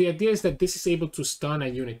this. But the idea is that this is able to stun a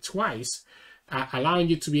unit twice, allowing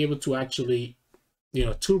you to be able to actually, you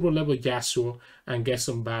know, turbo level Yasuo and get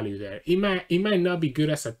some value there. It might not be good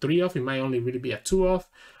as a 3-off. It might only really be a 2-off.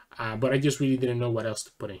 But I just really didn't know what else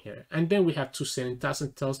to put in here. And then we have 2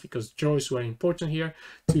 Thousand Tails because draw is very important here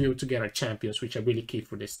to be able to get our champions, which are really key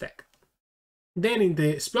for this deck. Then in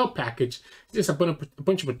the spell package, there's a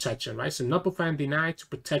bunch of protection, right? So Nullify and Deny to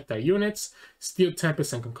protect our units, Steel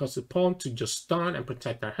Tempest and Concussive Palm to just stun and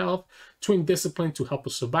protect our health, Twin Discipline to help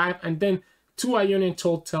us survive, and then 2 Ionian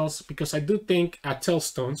Tails because I do think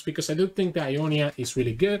Tailstones, because I do think the Ionia is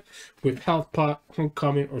really good with Health Pot,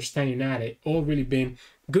 Homecoming, or Standing At It, all really been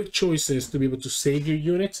good choices to be able to save your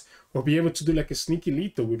units or be able to do like a sneaky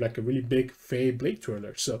lethal with like a really big Fey Blade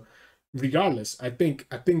Twirler. So regardless, I think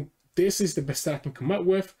this is the best that I can come up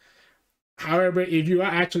with. However, if you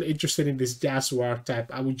are actually interested in this Yasuo archetype,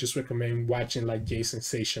 I would just recommend watching like Jay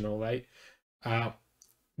Sensational, right?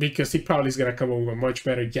 Because he probably is going to come up with a much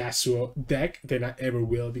better Yasuo deck than I ever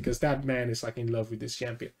will, because that man is like in love with this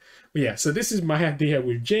champion. But yeah, so this is my idea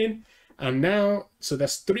with Jhin. And now, so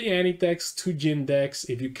that's 3 Annie decks, 2 Jhin decks,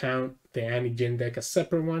 if you count the Annie Jhin deck as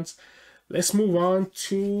separate ones. Let's move on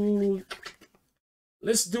to,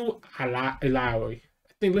 let's do Illaoi.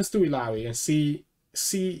 I think let's do Illaoi and see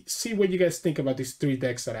what you guys think about these 3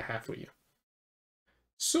 decks that I have for you.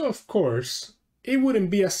 So of course, it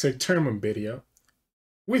wouldn't be a Sirturmund video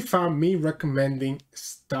without me recommending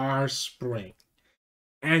Star Spring.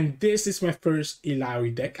 And this is my first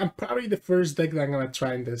Illaoi deck. And probably the first deck that I'm going to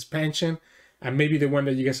try in the expansion. And maybe the one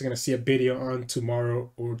that you guys are going to see a video on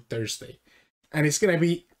tomorrow or Thursday. And it's going to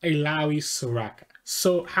be Illaoi Soraka.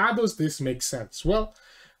 So how does this make sense? Well,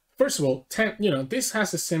 first of all, this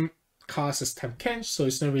has the same cost as Tankkench, so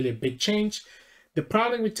it's not really a big change. The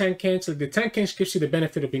problem with Tankkench, like the Tankkench gives you the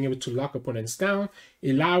benefit of being able to lock opponents down.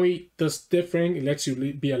 Illaoi does different. It lets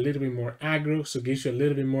you be a little bit more aggro, so it gives you a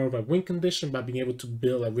little bit more of a win condition by being able to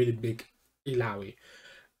build a really big Illaoi.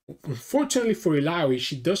 Unfortunately for Illaoi,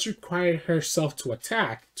 she does require herself to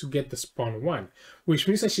attack to get the spawn 1, which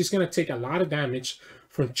means that she's going to take a lot of damage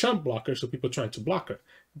from chump blockers, so people trying to block her.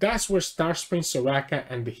 That's where Star Spring, Soraka,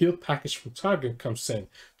 and the heal package from Target comes in,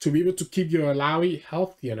 to be able to keep your Illaoi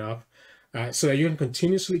healthy enough so that you can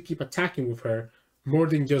continuously keep attacking with her more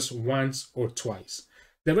than just once or twice.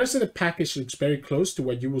 The rest of the package looks very close to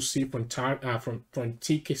what you will see from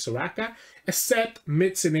TK Soraka, except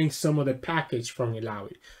mixing in some of the package from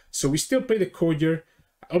Illaoi. So we still play the Courier.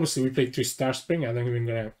 Obviously, we play 3 Star Spring. I'm not even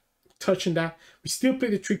going to touch on that. We still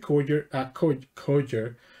play the 3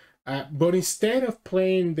 Courier. But instead of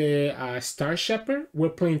playing the Star Shepherd, we're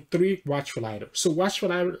playing 3 Watchful Idol. So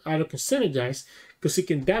Watchful Idol can synergize because it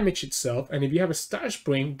can damage itself. And if you have a Star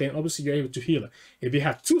Spring, then obviously you're able to heal it. If you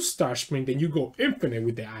have 2 Star Spring, then you go infinite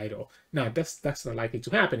with the Idol. Now, that's not likely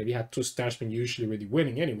to happen. If you have 2 Star Spring, you're usually already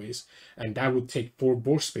winning anyways. And that would take 4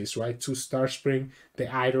 board space, right? 2 Star Spring,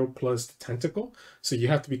 the Idol plus the Tentacle. So you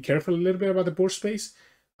have to be careful a little bit about the board space.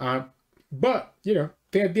 But, the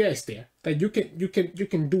idea is there that you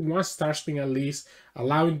can do 1 Star Spring at least,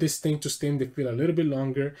 allowing this thing to stay in the field a little bit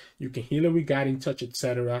longer. You can heal it with Guiding Touch,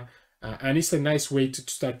 etc. And it's a nice way to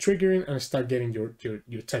start triggering and start getting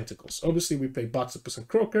your tentacles. Obviously, we play Boxopus and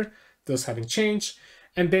Croaker. Those haven't changed.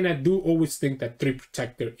 And then I do always think that 3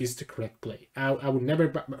 Protector is the correct play. I would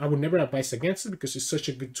never advise against it because it's such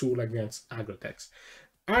a good tool against aggro decks.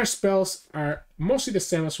 Our spells are mostly the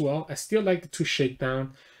same as well. I still like the 2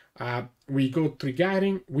 Shakedown. We go 3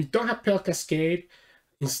 Guiding. We don't have Pale Cascade.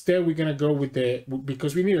 Instead, we're going to go with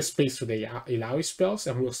because we need a space for the Illaoi spells,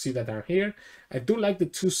 and we'll see that down here. I do like the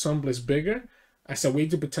 2 Sunblast Bigger as a way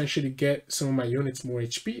to potentially get some of my units more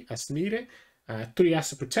HP as needed. 3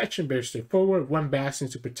 Acid Protection, very straightforward. 1 Bastion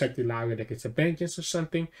to protect the Illaoi that gets a Vengeance or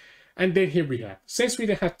something. And then here we have, since we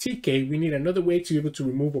don't have TK, we need another way to be able to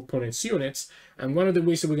remove opponent's units. And one of the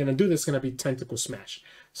ways that we're going to do this is going to be Tentacle Smash.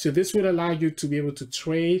 So this would allow you to be able to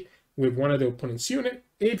trade with one of the opponent's unit.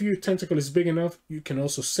 If your tentacle is big enough, you can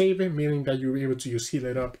also save it, meaning that you're able to use Heal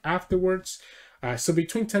It Up afterwards. So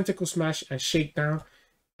between Tentacle Smash and Shakedown,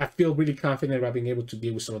 I feel really confident about being able to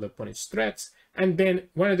deal with some of the opponent's threats. And then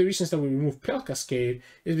one of the reasons that we remove Pale Cascade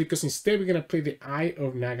is because instead we're going to play the Eye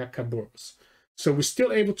of Nagakaboros. So we're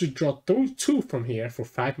still able to draw 2 from here for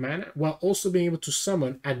 5 mana, while also being able to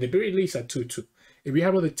summon at the very least a 2/2. If you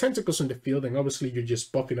have other tentacles on the field, then obviously you're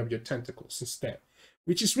just buffing up your tentacles instead,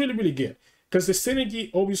 which is really, really good. Because the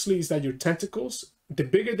synergy obviously is that your tentacles, the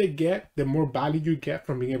bigger they get, the more value you get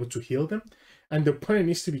from being able to heal them, and the opponent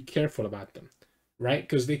needs to be careful about them, right?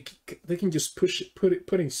 Because they can just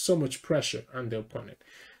putting so much pressure on the opponent.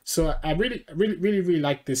 So I really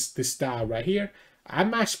like this style right here. I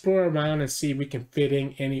might explore around and see if we can fit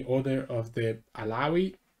in any other of the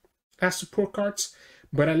Illaoi as support cards,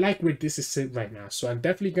 but I like where this is set right now. So I'm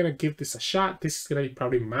definitely gonna give this a shot. This is gonna be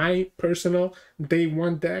probably my personal day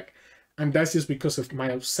one deck, and that's just because of my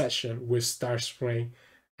obsession with Swain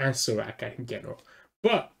and Soraka in general.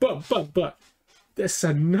 But there's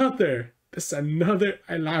another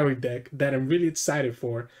Illaoi deck that I'm really excited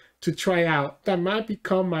for to try out that might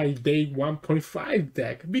become my day 1.5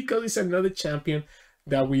 deck, because it's another champion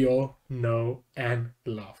that we all know and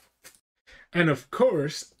love. And of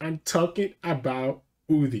course, I'm talking about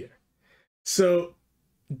Udyr. So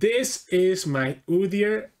this is my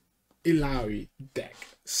Udyr Illaoi deck.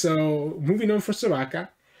 So moving on from Soraka,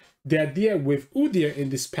 the idea with Udyr in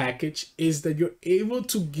this package is that you're able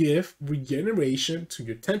to give regeneration to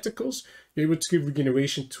your tentacles. You're able to give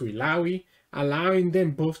regeneration to Illaoi, allowing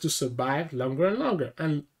them both to survive longer and longer.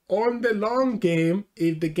 And on the long game,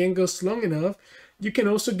 if the game goes long enough, you can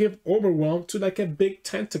also give Overwhelm to like a big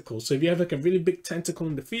tentacle. So if you have like a really big tentacle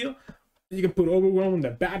in the field, you can put Overwhelm on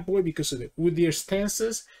the bad boy because of the Udyr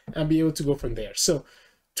stances and be able to go from there. So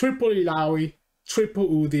triple Illaoi, triple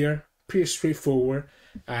Udyr, pretty straightforward.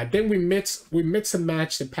 Then we mix and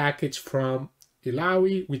match the package from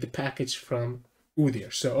Illaoi with the package from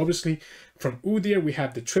Udyr. So obviously from Udyr we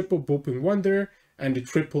have the triple Booping Wonder and the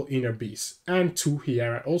triple Inner Beast and 2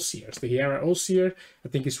 Hiera Ulseers. The Hiera Ulseer I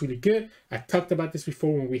think is really good. I talked about this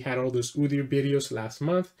before when we had all those Udyr videos last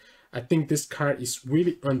month. I think this card is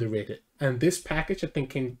really underrated, and this package I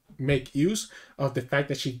think can make use of the fact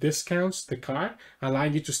that she discounts the card,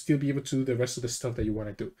 allowing you to still be able to do the rest of the stuff that you want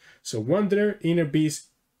to do. So Wonder, Inner Beast,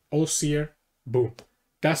 Ulseer, boom.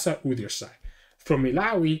 That's our Udyr side. From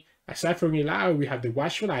Illaoi, aside from Illaoi, we have the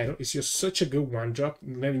Watchful Idol. It's just such a good one drop,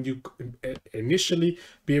 letting you initially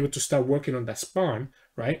be able to start working on that spawn,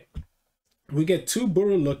 right? We get 2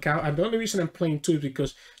 Burrow Lookout, and the only reason I'm playing 2 is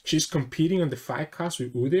because she's competing on the 5 cost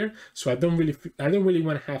with Udyr, so I don't really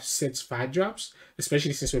want to have 6 5 drops,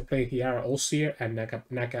 especially since we're playing Hiera Ulseer and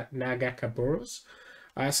Nagaka Burrows.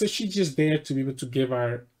 So she's just there to be able to give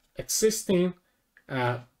our existing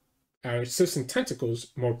tentacles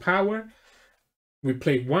more power. We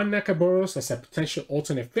play 1 Nakaboros as a potential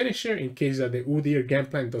alternate finisher in case that the Udyr game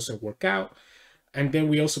plan doesn't work out. And then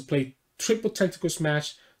we also play triple Tentacle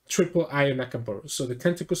Smash, triple Iron Nakaboros. So the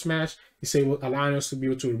Tentacle Smash is allowing us to be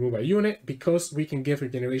able to remove a unit because we can give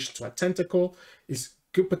regeneration to a tentacle. It's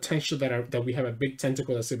good potential that we have a big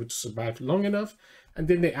tentacle that's able to survive long enough. And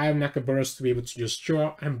then the Iron Nakaboros to be able to just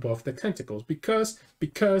draw and buff the tentacles because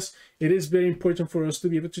it is very important for us to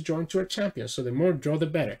be able to draw into our champion. So the more draw, the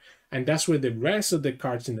better. And that's where the rest of the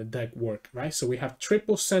cards in the deck work, right? So we have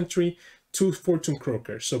triple Sentry, 2 Fortune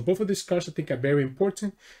Croaker. So both of these cards I think are very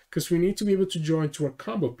important because we need to be able to draw into our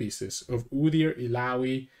combo pieces of Udyr,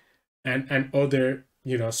 Illaoi, and other,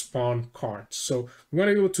 spawn cards. So we want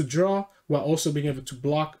to be able to draw while also being able to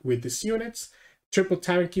block with these units. Triple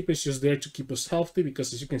Tyrant Keeper is just there to keep us healthy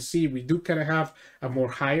because, as you can see, we do kind of have a more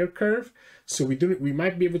higher curve. So we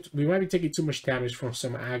might be taking too much damage from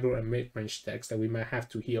some aggro and mid-range decks that we might have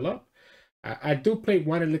to heal up. I do play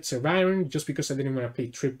 1 Elixir Iron just because I didn't want to play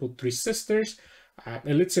triple 3 Sisters.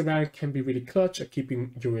 Elixir Iron can be really clutch at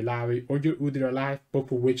keeping your Illaoi or your Udyr alive,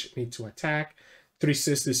 both of which need to attack. 3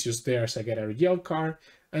 Sisters just there as I get a yell card.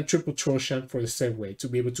 And triple Troshan for the same way, to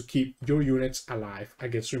be able to keep your units alive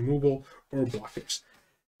against removal or blockers.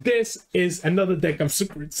 This is another deck I'm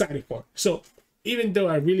super excited for. So even though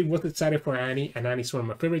I really was excited for Annie, and Annie's one of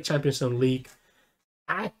my favorite champions in the league,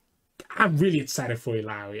 I'm really excited for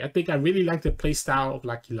Illaoi. I think I really like the playstyle of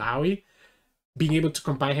like Illaoi, being able to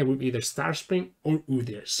combine her with either Starspring or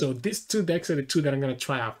Udyr. So these 2 decks are the 2 that I'm going to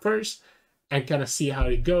try out first and kind of see how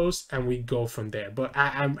it goes, and we go from there. But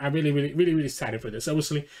I'm really excited for this.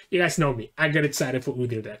 Obviously, you guys know me. I get excited for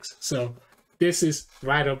Udyr decks. So this is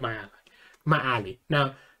right up my alley.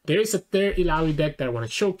 Now, there is a third Illaoi deck that I want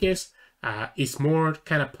to showcase. It's more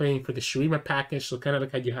kind of playing for the Shurima package. So kind of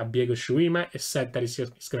like how you have Diego Shurima, except that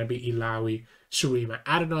it's going to be Illaoi Shurima.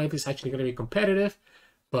 I don't know if it's actually going to be competitive,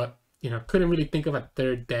 but, couldn't really think of a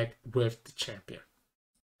third deck with the champion.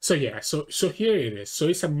 So yeah, so here it is. So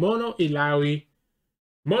it's a mono Illaoi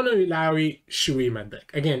Shurima deck.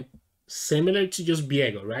 Again, similar to just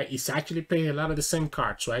Diego, right? It's actually playing a lot of the same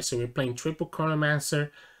cards, right? So we're playing triple Chronomancer,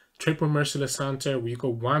 triple Merciless Hunter. We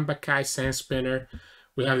got 1 Bakai Sand Spinner.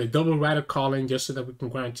 We have the double Rider Calling just so that we can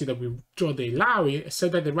guarantee that we draw the Illaoi. I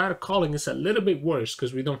said that the Rider Calling is a little bit worse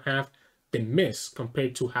because we don't have the miss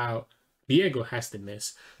compared to how Viego has the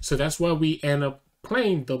miss. So that's why we end up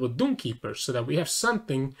playing double Doomkeeper so that we have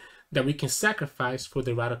something that we can sacrifice for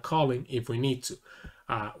the Rider Calling if we need to.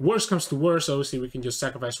 Worst comes to worst, obviously we can just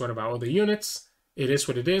sacrifice one of our other units. It is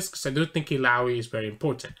what it is, because I do think Illaoi is very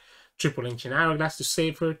important. Triple Ancient Hourglass to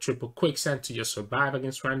save her, triple Quicksand to just survive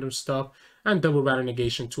against random stuff, and double Rider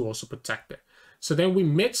Negation to also protect her. So then we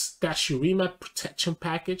mix that Shurima protection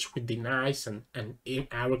package with Denies and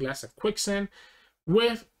Hourglass and Quicksand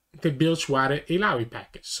with the Bilgewater Illaoi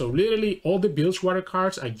package. So literally all the Bilgewater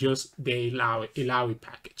cards are just the Illaoi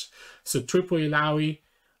package. So triple Illaoi,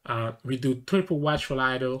 we do triple Watchful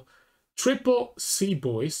Idol, triple Sea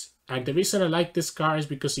Boys, and the reason I like this card is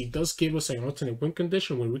because it does give us an alternate win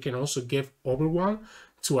condition where we can also give Overwhelm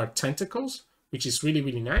to our Tentacles, which is really,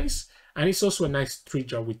 really nice. And it's also a nice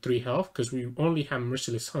 3-drop with 3 health because we only have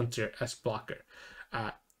Merciless Hunter as blocker.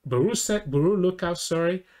 Baru Lookout,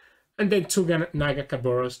 sorry. And then 2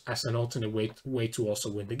 Nagakaboros as an alternate way to also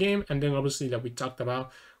win the game. And then obviously that we talked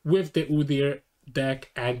about with the Udyr deck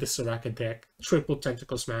and the Soraka deck, triple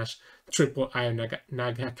Tentacle Smash, triple Iron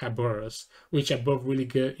Nagakaboros, which are both really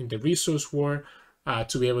good in the Resource War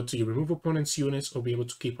to be able to remove opponents' units or be able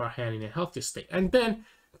to keep our hand in a healthy state. And then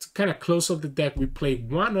to kind of close off the deck, we play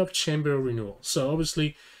 1-of Chamber Renewal. So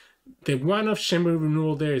obviously the 1-of Chamber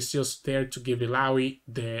Renewal there is just there to give Illaoi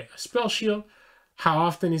the spell shield. How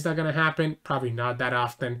often is that going to happen? Probably not that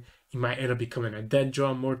often. It might end up becoming a dead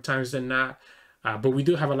draw more times than not. But we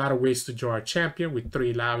do have a lot of ways to draw our champion with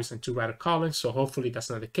 3 Illaois and 2 Rider Callings. So hopefully that's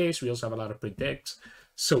not the case. We also have a lot of predicts.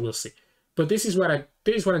 So we'll see. But this is what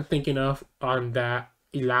I'm thinking of on the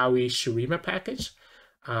Illaoi Shurima package.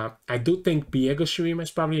 I do think Viego Shurima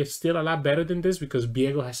is probably still a lot better than this because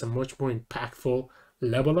Viego has a much more impactful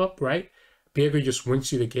level up, right? Viego just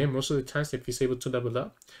wins you the game most of the times if he's able to level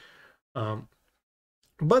up.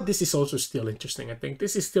 But this is also still interesting. I think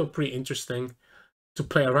this is still pretty interesting to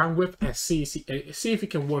play around with and see if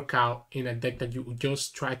it can work out in a deck that you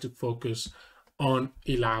just try to focus on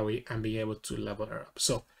Illaoi and be able to level her up.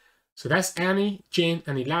 So that's Annie, Jhin,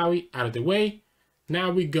 and Illaoi out of the way.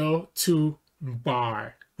 Now we go to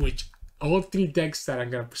Bar, which all 3 decks that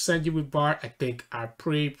I'm going to present you with Bar, I think are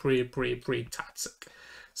pretty toxic.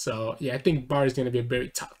 So yeah, I think Bar is going to be a very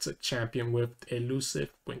toxic champion with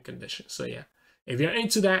elusive win condition. So yeah, if you're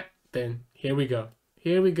into that, then here we go.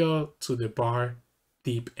 Here we go to the Bar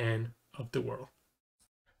deep end of the world.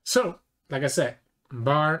 So, like I said,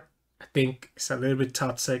 Bar, I think, is a little bit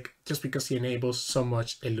toxic just because he enables so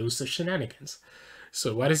much elusive shenanigans.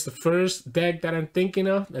 So what is the first deck that I'm thinking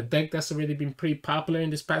of? A deck that's already been pretty popular in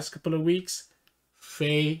this past couple of weeks?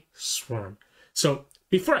 Fey Swarm. So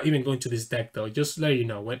before I even go into this deck though, just let you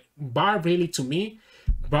know, when Bar really, to me,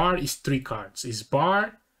 Bar is 3 cards. It's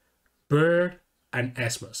Bar, Bird, and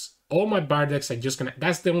Esmus. All my Bar decks are just gonna,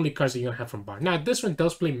 that's the only cards that you're gonna have from Bar. Now this one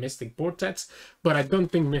does play Mystic Vortex, but I don't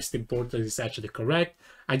think Mystic Vortex is actually correct.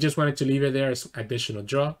 I just wanted to leave it there as additional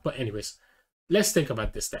draw. But anyways, let's think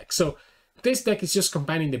about this deck. So this deck is just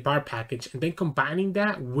combining the Bar package and then combining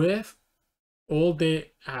that with all the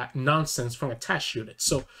nonsense from attached units.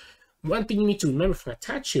 So one thing you need to remember from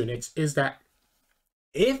attached units is that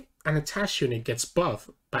if an attached unit gets buffed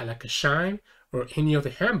by like a Shine or any other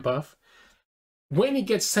hand buff, when it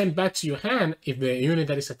gets sent back to your hand, if the unit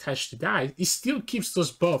that is attached to dies, it still keeps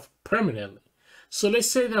those buffs permanently. So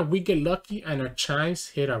let's say that we get lucky and our Chimes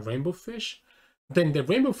hit our Rainbow Fish, then the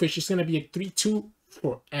Rainbow Fish is going to be a 3-2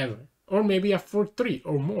 forever, or maybe a 4-3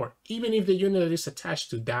 or more. Even if the unit that is attached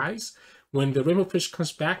to dies, when the Rainbow Fish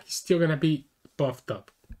comes back, it's still going to be buffed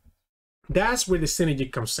up. That's where the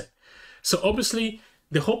synergy comes in. So obviously,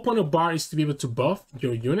 the whole point of Bar is to be able to buff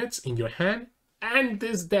your units in your hand. And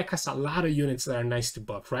this deck has a lot of units that are nice to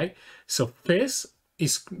buff, right? So Fizz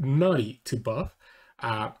is nutty to buff.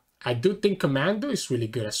 I do think Commando is really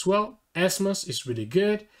good as well. Esmus is really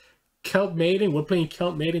good. Kelp Maiden, we're playing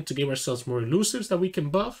Kelp Maiden to give ourselves more elusives that we can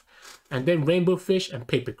buff. And then Rainbow Fish and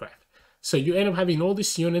Papercraft. So you end up having all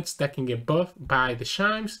these units that can get buffed by the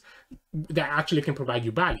Chimes that actually can provide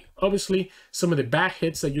you value. Obviously, some of the bad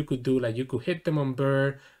hits that you could do, like you could hit them on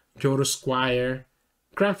Bird, Yodo Squire.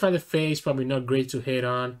 Grandfather Faye is probably not great to hit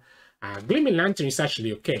on. Gleaming Lantern is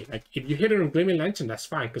actually okay. Like if you hit it on Gleaming Lantern, that's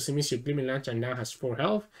fine because it means your Gleaming Lantern now has 4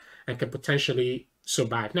 health and can potentially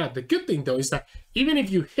survive. Now the good thing though is that even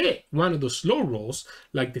if you hit one of those low rolls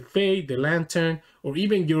like the Fae, the Lantern, or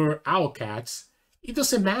even your Owlcats, it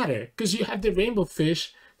doesn't matter because you have the Rainbow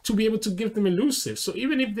Fish to be able to give them elusive. So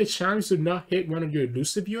even if the Chimes do not hit one of your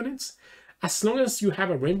elusive units, as long as you have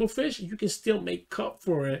a Rainbow Fish, you can still make up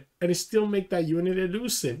for it and still make that unit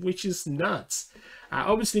elusive, which is nuts.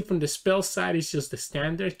 Obviously, from the spell side, it's just the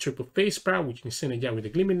standard triple Phase Sprout, which you can synergize with the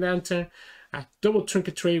Gleaming Lantern, double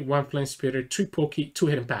Trinket Trade, 1 Flame Spitter, 3 Pokey, 2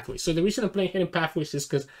 Hidden Pathways. So the reason I'm playing Hidden Pathways is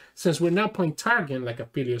because since we're not playing Target like a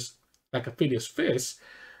Phileas Fizz,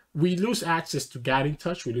 we lose access to Guiding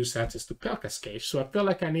Touch, we lose access to Pale Cascade. So I feel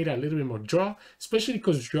like I need a little bit more draw, especially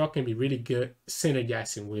because draw can be really good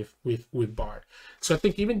synergizing with Bard. So I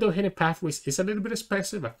think even though Hidden Pathways is a little bit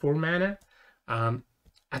expensive at 4 mana,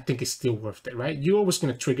 I think it's still worth it, right? You're always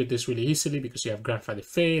going to trigger this really easily because you have Grandfather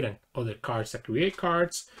Fate and other cards that create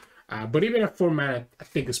cards. But even at 4 mana, I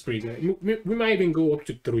think it's pretty good. We might even go up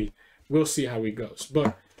to 3. We'll see how it goes.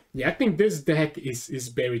 But yeah, I think this deck is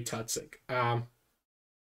very toxic.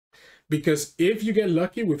 Because if you get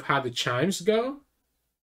lucky with how the chimes go,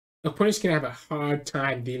 opponents can have a hard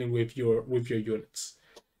time dealing with your units.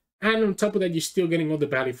 And on top of that, you're still getting all the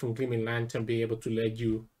value from Gleaming Lantern being able to let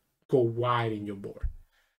you go wide in your board.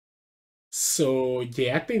 So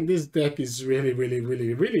yeah, I think this deck is really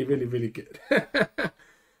good.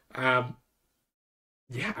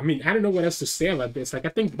 Yeah, I mean, I don't know what else to say about this. Like, I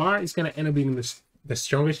think Bard is gonna end up being the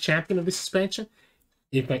strongest champion of this expansion,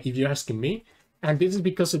 if you're asking me. And this is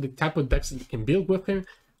because of the type of decks that you can build with him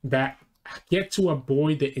that get to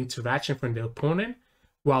avoid the interaction from the opponent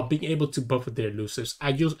while being able to buffer their elusives.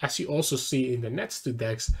 As you also see in the next 2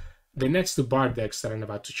 decks, the next 2 Bard decks that I'm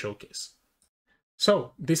about to showcase.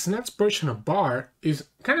 So this next version of Bard is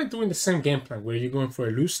kind of doing the same game plan where you're going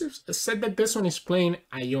for elusives, except that this one is playing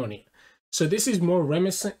Ionia. So this is more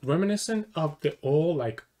reminiscent of the old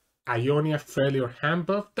like Ionia Failure hand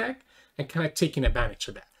buff deck and kind of taking advantage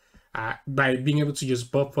of that. By being able to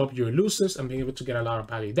just buff up your elusives and being able to get a lot of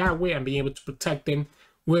value that way and being able to protect them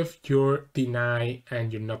with your Deny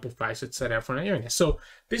and your Nullifies, etc. from Ionia. So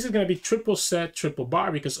this is going to be triple Set, triple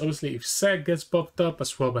Bard, because obviously if Set gets buffed up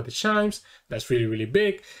as well by the chimes, that's really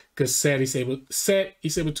big, because Set is able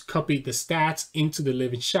to copy the stats into the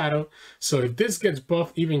Living Shadow. So if this gets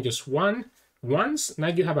buffed even just once, now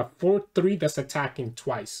you have a 4/3 that's attacking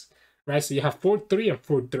twice, right? So you have 4/3 and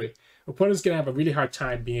 4/3. Opponent's gonna have a really hard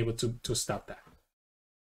time being able to stop that.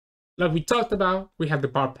 Like we talked about, we have the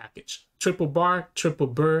Bard package. Triple Bard, triple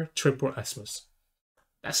Burr, triple Esmus.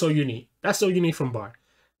 That's all you need. That's all you need from Bard.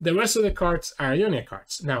 The rest of the cards are Ionia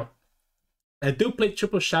cards. Now, I do play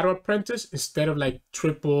triple Shadow Apprentice instead of like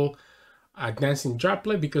triple Dancing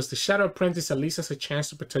Droplet, because the Shadow Apprentice at least has a chance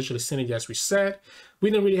to potentially synergize with Set. We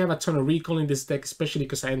don't really have a ton of recall in this deck, especially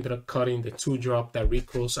because I ended up cutting the 2-drop that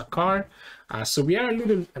recalls a card. So we are a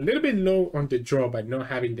little bit low on the draw by not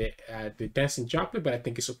having the Dancing Droplet, but I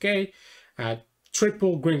think it's okay.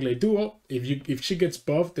 Triple Gringley Duo. If she gets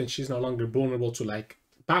buffed, then she's no longer vulnerable to like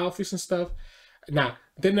Battlefields and stuff. Now,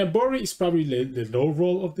 the Nabori is probably the low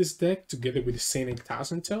roll of this deck together with the Saint and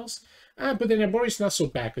Thousand Tails. But the Nabori is not so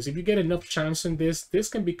bad, because if you get enough chance on this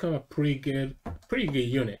can become a pretty good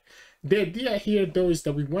unit. The idea here though is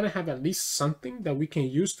that we want to have at least something that we can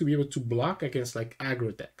use to be able to block against like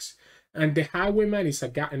aggro decks. And the Highwayman is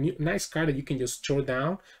a nice card that you can just throw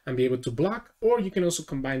down and be able to block, or you can also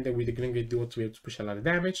combine them with the Gringley Duo to be able to push a lot of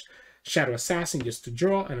damage. Shadow Assassin just to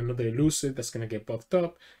draw, and another elusive that's going to get buffed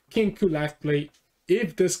up. King Q Life Play.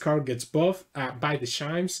 If this card gets buffed by the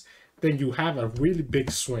chimes, then you have a really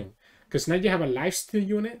big swing. Because now you have a lifesteal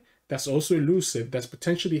unit that's also elusive, that's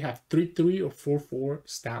potentially have 3/3 or 4/4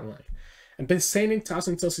 stat line. And then Saint and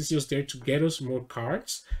Thousand Tails is just there to get us more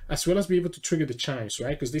cards, as well as be able to trigger the chimes,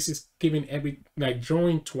 right? Because this is giving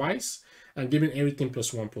drawing twice and giving everything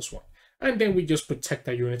 +1/+1. And then we just protect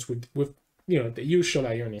our units with you know, the usual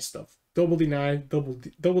Ionia stuff. Double Deny, double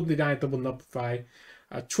Nullify,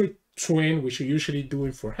 Twin, which you're usually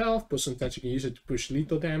doing for health, but sometimes you can use it to push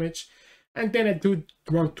lethal damage. And then I do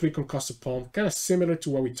run 3 Concussive Palm, kind of similar to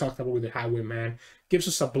what we talked about with the Highwayman. Gives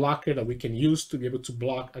us a blocker that we can use to be able to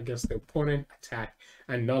block against the opponent attack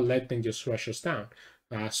and not let them just rush us down.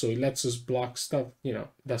 So it lets us block stuff, you know,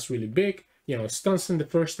 that's really big. You know, it stuns them the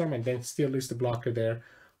first time and then still leaves the blocker there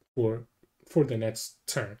for the next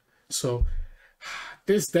turn. So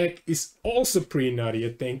this deck is also pretty nutty,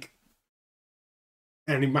 I think.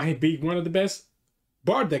 And it might be one of the best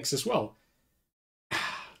Bard decks as well.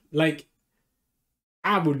 Like,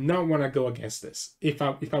 I would not want to go against this if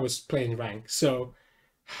I was playing rank. So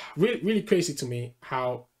really crazy to me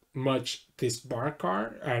how much this Bard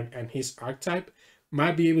card and his archetype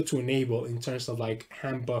might be able to enable in terms of like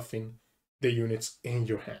hand buffing the units in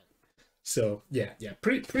your hand. So yeah,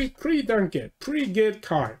 pretty darn good. Pretty good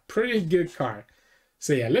card.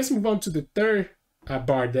 So yeah, let's move on to the third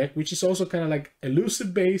Bard deck, which is also kind of like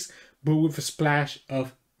elusive base, but with a splash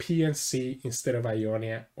of PNC instead of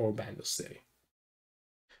Ionia or Vandal City.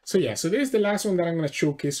 So yeah, so this is the last one that I'm going to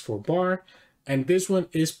showcase for Bar, and this one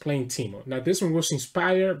is playing Teemo. Now this one was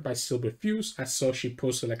inspired by Silverfuse. I saw she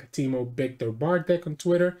posted like a Teemo Victor Bar deck on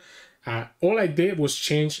Twitter. All I did was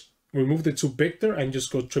remove the 2 Victor and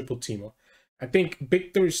just go triple Teemo. I think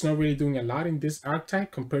Victor is not really doing a lot in this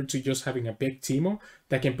archetype compared to just having a big Teemo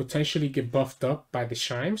that can potentially get buffed up by the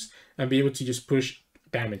Chimes and be able to just push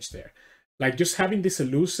damage there. Like just having these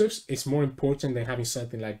elusives is more important than having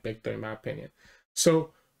something like Victor, in my opinion.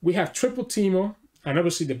 So we have triple Teemo, and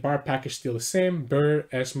obviously the Bar package still the same. Bird,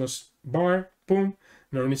 Esmos, Bar, boom.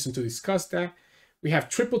 No reason to discuss that. We have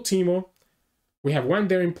triple Teemo. We have 1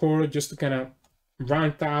 Daring Portal just to kind of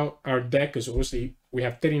round out our deck, because obviously we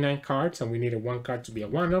have 39 cards and we needed 1 card to be a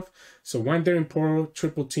one-off. So 1 Daring Portal,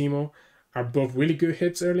 triple Teemo are both really good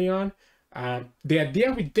hits early on. The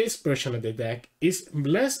idea with this version of the deck is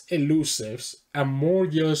less elusives and more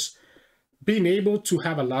just being able to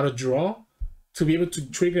have a lot of draw to be able to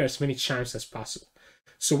trigger as many Chimes as possible.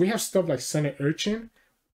 So we have stuff like Sunny Urchin,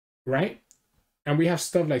 right? And we have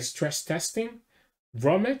stuff like Stress Testing,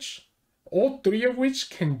 Rummage, all 3 of which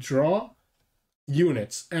can draw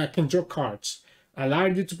units, can draw cards,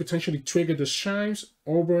 allowing you to potentially trigger the Chimes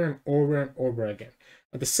over and over and over again.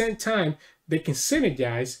 At the same time, they can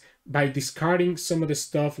synergize by discarding some of the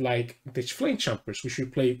stuff like the Flame Chompers, which we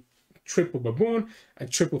play triple Baboon and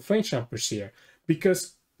triple Flame Chompers here,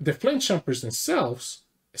 because the Flame Chompers themselves,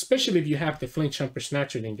 especially if you have the Flame Chompers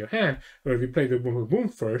naturally in your hand, or if you play the Baboon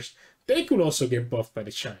first, they could also get buffed by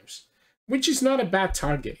the Chimes, which is not a bad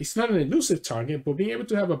target. It's not an elusive target, but being able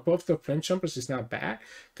to have a buffed up Flame Chompers is not bad,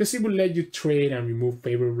 because it will let you trade and remove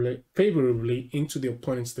favorably into the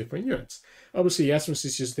opponent's different units. Obviously, Yasuo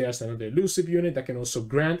is just there as another elusive unit that can also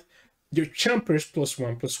grant your Chompers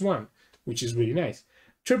 +1/+1, which is really nice.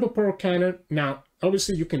 Triple Pearl Cannon. Now,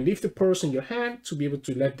 obviously, you can leave the pearls in your hand to be able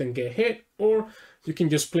to let them get hit, or you can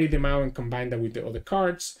just play them out and combine that with the other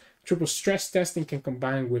cards. Triple Stress Testing can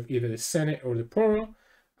combine with either the Senate or the Pearl.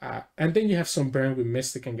 And then you have some burn with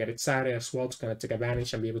Mystic and Get Excited as well to kind of take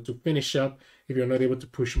advantage and be able to finish up if you're not able to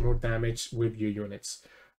push more damage with your units.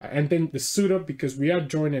 And then the Suit Up, because we are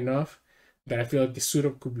drawing enough that I feel like the Suit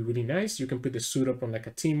Up could be really nice. You can put the Suit Up on like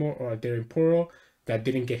a Teemo or a Daring Portal that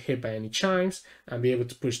didn't get hit by any Chimes and be able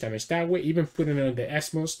to push damage that way. Even putting it on the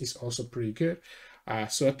Esmos is also pretty good.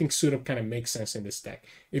 So I think Suit Up kind of makes sense in this deck.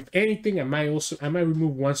 If anything, I might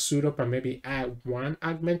remove 1 Suit Up and maybe add 1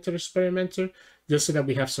 Augmented Experimenter, just so that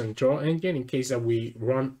we have some draw engine in case that we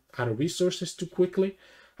run out of resources too quickly.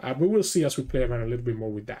 But we'll see as we play around a little bit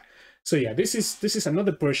more with that. So yeah, this is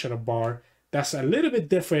another version of Bar that's a little bit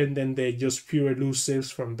different than the just pure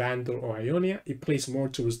elusives from Vandal or Ionia. It plays more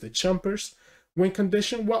towards the Chompers when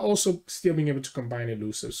conditioned, while also still being able to combine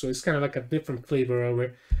elusives. So it's kind of like a different flavor of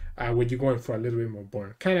it when you're going for a little bit more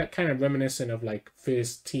burn. Kind of reminiscent of like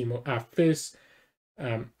Fizz, Teemo,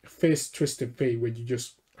 Fizz Twisted Fate, where you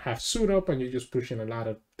just have Suit Up and you're just pushing a lot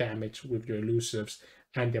of damage with your elusives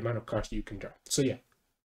and the amount of cards that you can draw. So yeah.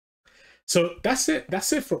 So that's it.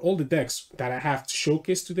 That's it for all the decks that I have to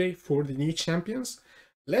showcase today for the new champions.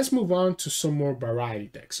 Let's move on to some more variety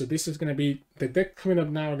decks. So this is going to be the deck coming up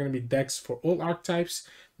now are going to be decks for all archetypes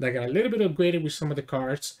that got a little bit upgraded with some of the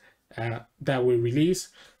cards that we release.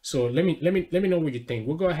 So let me know what you think.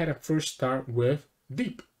 We'll go ahead and first start with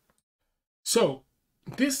Deep. So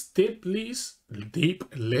this deep list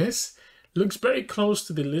looks very close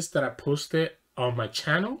to the list that I posted on my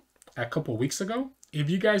channel a couple weeks ago. If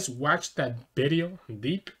you guys watched that video,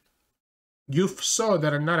 Deep, you saw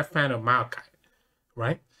that I'm not a fan of Maokai,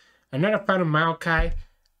 right? I'm not a fan of Maokai,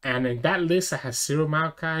 and in that list I have 0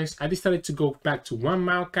 Maokais. I decided to go back to 1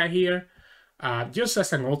 Maokai here, just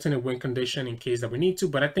as an alternate win condition in case that we need to,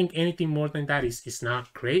 but I think anything more than that is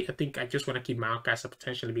not great. I think I just want to keep Maokais to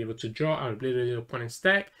potentially be able to draw out of the opponent's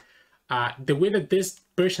deck. The way that this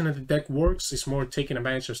version of the deck works is more taking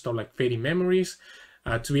advantage of stuff like Fading Memories,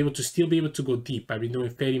 to be able to still be able to go deep. I've been doing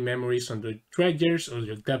Fading Memories on the Dredgers or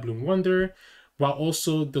the Doubloon Wonder, while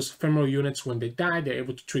also those ephemeral units, when they die, they're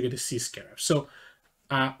able to trigger the Sea Scarab. So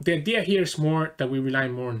the idea here is more that we rely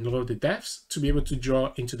more on Lord of the Depths to be able to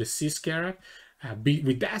draw into the Sea Scarab.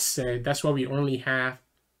 With that said, that's why we only have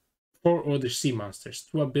 4 other sea monsters,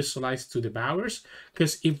 2 Abyssalites, 2 Devours,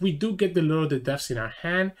 because if we do get the Lord of the Depths in our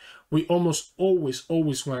hand, we almost always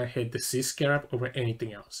want to hit the Sea Scarab over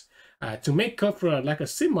anything else. To make up for like a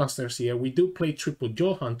sea monsters here, we do play triple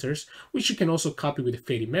Joe Hunters, which you can also copy with the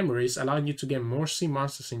Fading Memories, allowing you to get more sea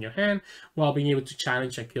monsters in your hand while being able to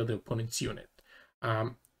challenge and kill the opponent's unit.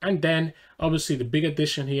 And then obviously the big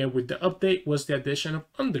addition here with the update was the addition of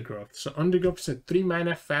Undergrowth. So Undergrowth is a 3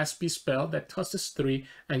 mana fast speed spell that tosses 3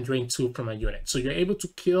 and drains 2 from a unit. So you're able to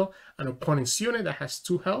kill an opponent's unit that has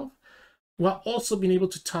 2 health while also being able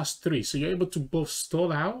to toss 3. So you're able to both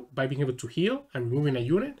stall out by being able to heal and removing a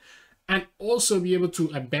unit, and also be able to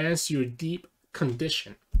advance your deep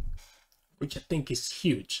condition, which I think is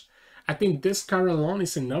huge. I think this card alone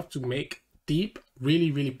is enough to make deep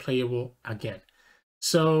really, really playable again.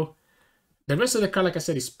 So the rest of the card, like I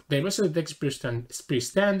said, is the rest of the deck is pretty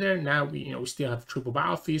standard. Now we still have triple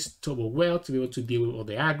Battlefield, double Whale to be able to deal with all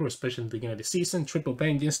the aggro, especially at the beginning of the season, triple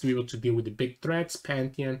Vengeance to be able to deal with the big threats,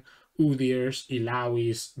 Pantheon, Udyrs,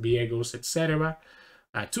 Illaois, Viegos, etc.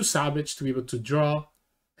 2 Salvage to be able to draw.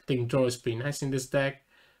 I think draw is pretty nice in this deck.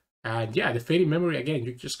 And yeah, the Fading Memory, again,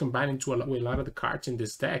 you just combine into with a lot of the cards in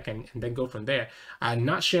this deck and then go from there. I'm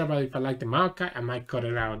not sure about if I like the Malphite. I might cut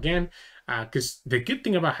it out again. Because the good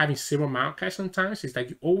thing about having 0 Malphite sometimes is that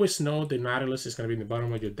you always know the Nautilus is going to be in the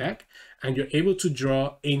bottom of your deck, and you're able to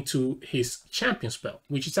draw into his champion spell,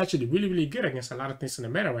 which is actually really, really good against a lot of things in the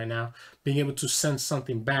meta right now, being able to send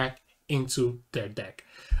something back into their deck.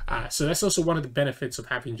 So that's also one of the benefits of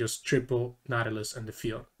having just triple Nautilus on the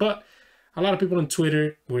field. But a lot of people on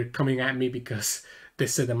Twitter were coming at me because they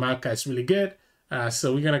said the Malphite is really good.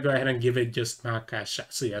 So we're going to go ahead and give it just Malphite a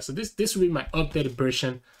shot. So yeah, so this will be my updated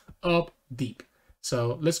version of Deep.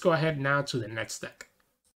 So let's go ahead now to the next deck.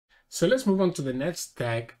 So let's move on to the next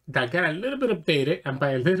deck that got a little bit updated, and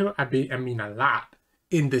by a little I mean a lot,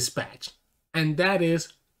 in this patch, and that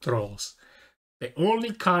is Thralls. The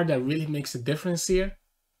only card that really makes a difference here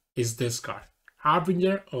is this card,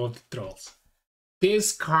 Harbinger of the Thralls.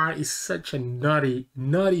 This card is such a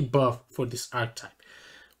nutty buff for this archetype.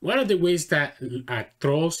 One of the ways that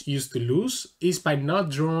Thralls used to lose is by not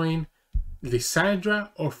drawing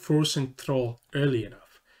Lysandra or Frozen Thrall early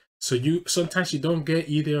enough. So sometimes you don't get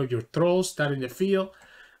either of your Thralls that are in the field,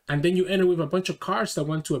 and then you end up with a bunch of cards that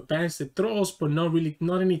want to advance the Thralls, but not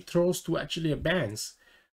any Thralls to actually advance.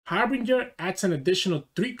 Harbinger adds an additional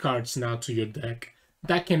 3 cards now to your deck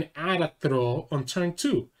that can add a Thrall on turn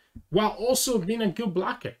 2, while also being a good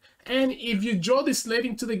blocker. And if you draw this late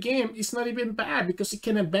into the game, it's not even bad because it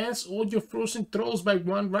can advance all your Frozen Thralls by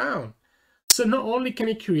 1 round. So not only can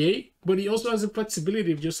it create, but it also has the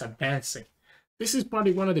flexibility of just advancing. This is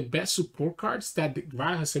probably one of the best support cards that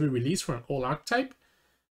Riot has ever released for an all archetype.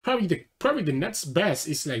 Probably the next best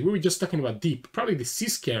is, like we were just talking about Deep. Probably the Sea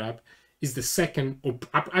Scarab is the second, or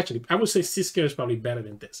actually I would say Sea Scarab is probably better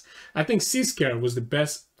than this. I think Sea Scarab was the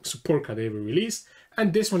best support card they ever released,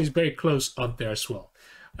 and this one is very close up there as well.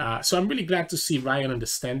 So I'm really glad to see Riot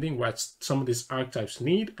understanding what some of these archetypes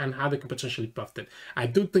need and how they can potentially buff them. I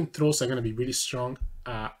do think Thralls are going to be really strong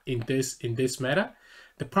in this meta.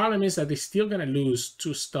 The problem is that they're still going to lose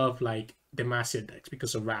to stuff like the Demacia decks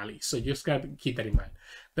because of Rally. So you just got to keep that in mind.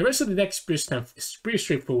 The rest of the deck is pretty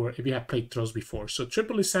straightforward if you have played Thralls before. So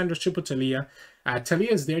triple Lysandra, triple Taliyah.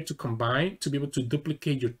 Taliyah is there to combine to be able to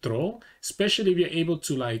duplicate your Thrall, especially if you're able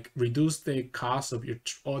to like reduce the cost of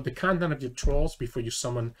the countdown of your Thralls before you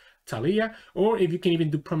summon Taliyah, or if you can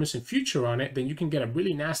even do Promising Future on it, then you can get a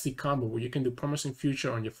really nasty combo where you can do Promising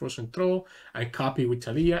Future on your Frozen Thrall and copy with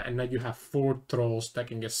Taliyah, and now you have 4 Thralls that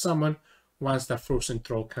can get summoned once that Frozen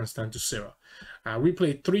Thrall comes down to 0. We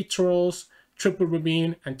played 3 Thralls, triple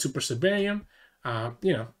Ravine, and 2 Perseverance.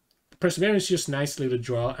 Perseverance is just a nice little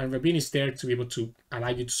draw, and Ravine is there to be able to allow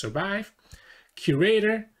you to survive.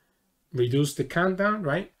 Curator, reduce the countdown,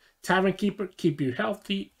 right? Tavern Keeper, keep you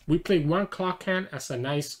healthy. We played 1 Clock Hand as a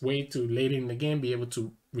nice way to later in the game be able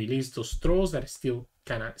to release those Thralls that are still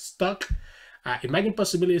kind of stuck. Imagine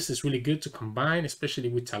Possibilities is really good to combine, especially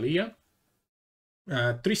with Taliyah.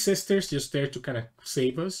 3 Sisters just there to kind of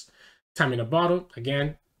save us. Time in a Bottle,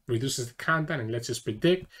 again, reduces the countdown and lets us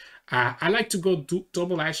predict. I like to go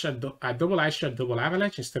double Ice Shard, double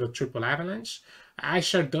Avalanche instead of triple Avalanche. Ice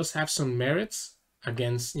Shard does have some merits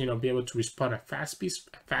against, be able to respond at fast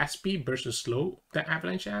speed versus slow that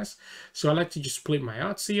Avalanche has. So I like to just split my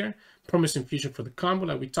odds here. Promising Future for the combo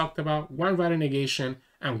like we talked about. 1 Rider Negation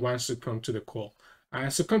and 1 Succumb to the Cold.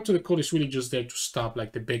 Succumb to the Cold is really just there to stop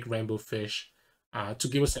like the big Rainbow Fish, to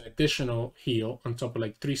give us an additional heal on top of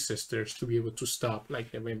like 3 Sisters to be able to stop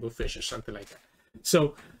like the Rainbow Fish or something like that.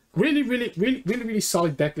 So really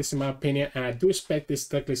solid deck list in my opinion, and I do expect this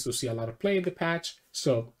deck list to see a lot of play in the patch.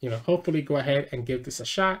 So hopefully go ahead and give this a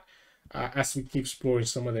shot as we keep exploring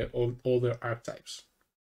some of the older archetypes.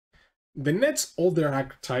 The next older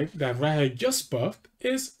archetype that Riot just buffed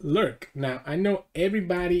is Lurk. Now I know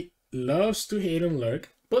everybody loves to hate on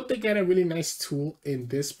Lurk, but they got a really nice tool in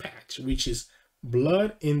this patch, which is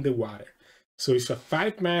Blood in the Water. So it's a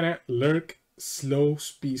 5 mana Lurk slow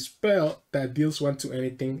speed spell that deals 1 to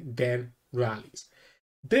anything, then rallies.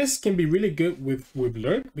 This can be really good with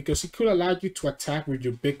Lurk because it could allow you to attack with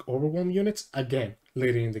your big overwhelm units again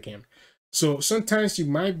later in the game. So sometimes you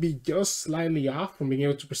might be just slightly off from being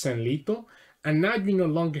able to present lethal, and now you no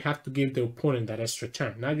longer have to give the opponent that extra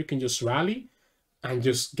turn. Now you can just rally and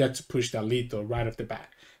just get to push that lethal right off the bat.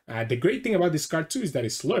 The great thing about this card too is that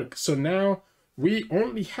it's Lurk. So now we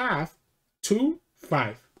only have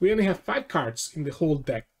 5. We only have 5 cards in the whole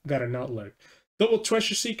deck that are not Lurk. Double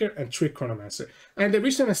Treasure Seeker and 3 Chronomancer. And the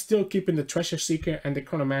reason I'm still keeping the Treasure Seeker and the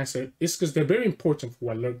Chronomancer is because they're very important for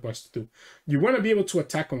what Lurk wants to do. You want to be able to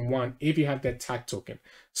attack on 1 if you have the attack token.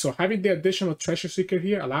 So having the additional Treasure Seeker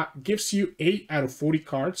here gives you 8 out of 40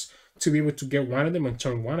 cards to be able to get one of them on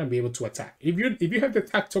turn 1 and be able to attack. If you have the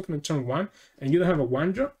attack token on turn 1 and you don't have a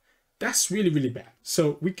 1-drop, that's really, really bad.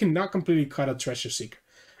 So we cannot completely cut a Treasure Seeker.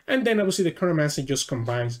 And then obviously the Chronomancer just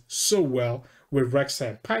combines so well with Rexa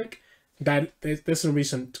and Pike that there's no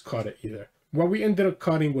reason to cut it either. What we ended up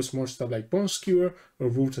cutting was more stuff like Bone Skewer or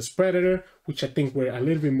Ruthless Predator, which I think were a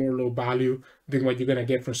little bit more low value than what you're going to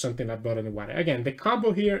get from something like Blood in the Water. Again, the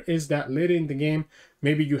combo here is that later in the game,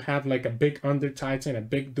 maybe you have like a big Under Titan, a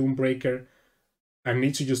big Doombreaker, and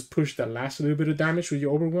need to just push that last little bit of damage with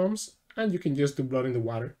your Overwhelms, and you can just do Blood in the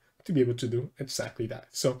Water to be able to do exactly that.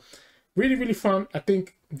 So really, really fun. I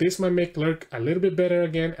think this might make Lurk a little bit better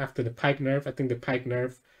again after the Pike nerf. I think the Pike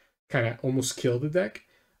nerf kind of almost killed the deck.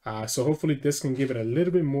 So hopefully this can give it a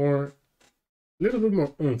little bit more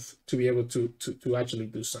oomph to be able to actually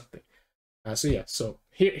do something. So yeah, so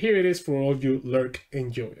here it is for all you Lurk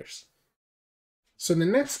enjoyers. So the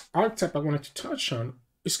next archetype I wanted to touch on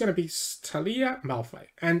is going to be Taliyah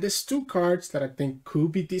Malphite. And there's 2 cards that I think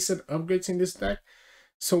could be decent upgrades in this deck.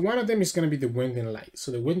 So one of them is going to be the Wind and Light.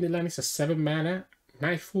 So the Wind and Light is a 7 mana.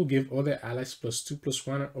 Nightfall, give other allies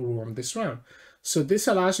 +2/+1 overwhelm this round. So this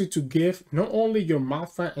allows you to give not only your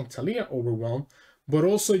Malphite and Taliyah overwhelm, but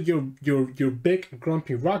also your big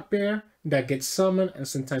grumpy rock bear that gets summoned and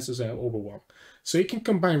sometimes doesn't have overwhelm. So you can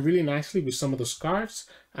combine really nicely with some of those cards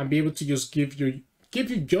and be able to just give you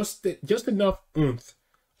just enough oomph,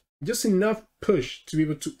 just enough push to be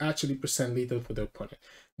able to actually present lethal for the opponent.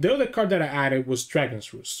 The other card that I added was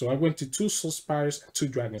Dragon's Roost. So I went to 2 Soul Spires and 2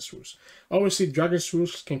 Dragon's Roost. Obviously, Dragon's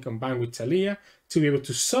Roost can combine with Taliyah to be able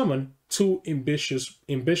to summon 2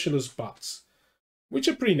 ambitious bots, which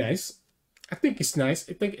are pretty nice. I think it's nice.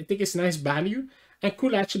 I think it's nice value and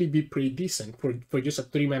could actually be pretty decent for just a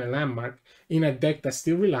 3 mana landmark in a deck that's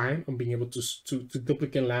still relying on being able to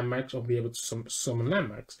duplicate landmarks or be able to summon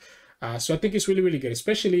landmarks. So I think it's really, really good,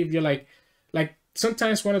 especially if you're like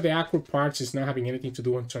sometimes one of the awkward parts is not having anything to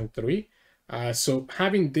do on turn 3. So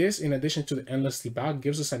having this in addition to the Endless Debug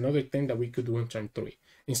gives us another thing that we could do on turn 3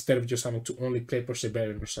 instead of just having to only play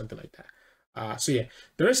Perseverance or something like that. So yeah,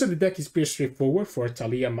 the rest of the deck is pretty straightforward for a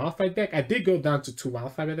Taliyah Malphite deck. I did go down to 2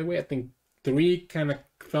 Malphite, by the way. I think 3 kind of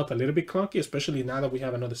felt a little bit clunky, especially now that we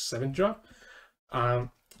have another 7-drop.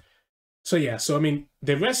 So yeah, so I mean,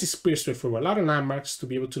 the rest is pretty straightforward. A lot of landmarks to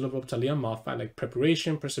be able to level up Taliyah Malphite, like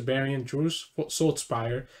Preparation, Perseverance, Dru's, Salt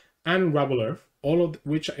Spire, and Rubble Earth, all of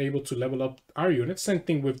which are able to level up our units. Same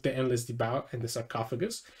thing with the Endless Debug and the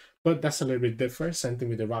Sarcophagus, but that's a little bit different. Same thing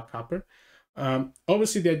with the Rock Hopper.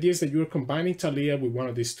 Obviously, the idea is that you're combining Taliyah with one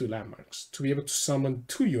of these 2 landmarks to be able to summon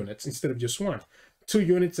 2 units instead of just 1. 2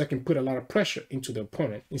 units that can put a lot of pressure into the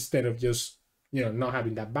opponent instead of just, not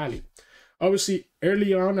having that value. Obviously,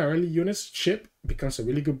 early on, our early units, Chip becomes a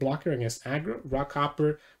really good blocker against aggro. Rock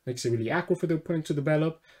Hopper makes it really awkward for the opponent to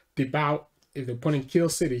develop. Debout, if the opponent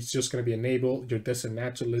kills it, it's just going to be enable your Desert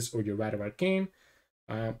Naturalist or your Rite of Arcane.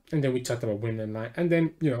 And then we talked about Wind and Light. And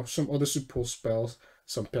then, some other support spells,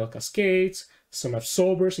 some Pale Cascades, some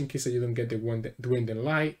Absolvers in case that you don't get the Wind and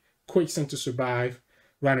Light, Quicksand to survive,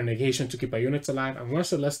 Random Negation to keep our units alive, and one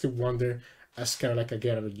Celestial Wonder as kind of like a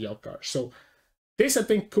get out of jail card. So this, I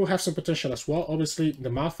think, could have some potential as well. Obviously, the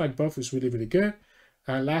Malphite buff is really, really good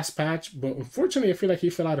last patch, but unfortunately, I feel like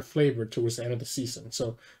he fell out of flavor towards the end of the season.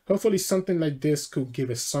 So hopefully something like this could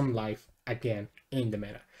give us some life again in the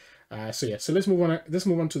meta. So yeah, so let's move on. Let's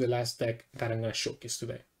move on to the last deck that I'm going to showcase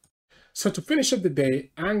today. So to finish up the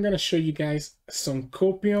day, I'm going to show you guys some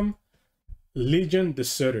Copium Legion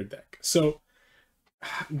Deserter deck. So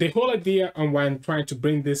the whole idea on why I'm trying to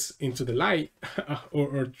bring this into the light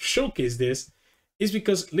or showcase this is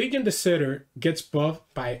because Legion Deserter gets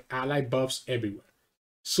buffed by ally buffs everywhere.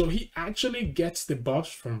 So he actually gets the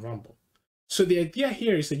buffs from Rumble. So the idea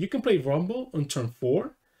here is that you can play Rumble on turn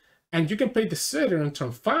 4, and you can play Deserter on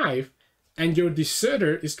turn 5, and your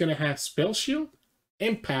Deserter is going to have Spell Shield,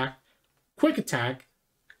 Impact, Quick Attack,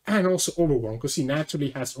 and also Overwhelm, because he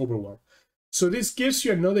naturally has Overwhelm. So this gives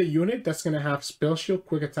you another unit that's going to have Spell Shield,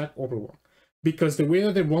 Quick Attack, Overwhelm. Because the way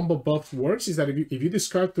that the Rumble buff works is that if you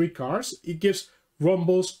discard 3 cards, it gives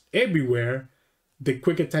Rumbles everywhere the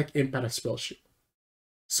Quick Attack, Impact, and Spell Shield.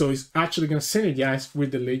 So it's actually going to synergize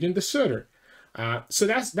with the Legion Deserter. So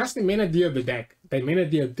that's the main idea of the deck, the main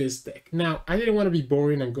idea of this deck. Now, I didn't want to be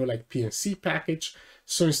boring and go like PNC package,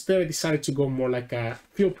 so instead I decided to go more like a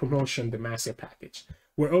Field Promotion, the Demacia package,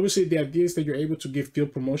 where obviously the idea is that you're able to give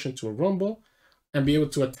Field Promotion to a Rumble and be able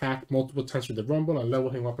to attack multiple times with the Rumble and level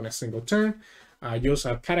him up in a single turn. You also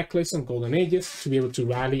have Cataclysm, Golden Aegis to be able to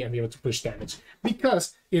rally and be able to push damage.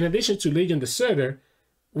 Because in addition to Legion Deserter,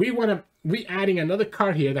 we adding another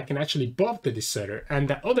card here that can actually buff the Deserter, and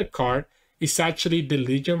that other card is actually the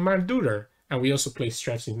Legion Marauder, and we also play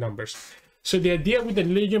strengths in numbers. So the idea with the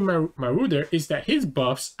Legion Marauder is that his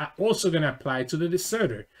buffs are also going to apply to the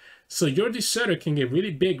Deserter. So your Deserter can get really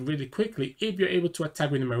big really quickly if you're able to attack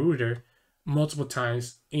with the Marauder multiple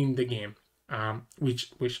times in the game,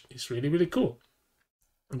 which is really, really cool.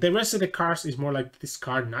 The rest of the cards is more like this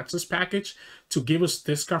card Naxos package to give us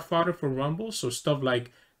discard fodder for Rumble. So stuff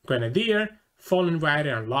like Grenadier, Fallen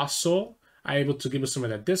Rider, and Lost Soul are able to give us some of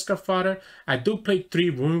that discard fodder. I do play 3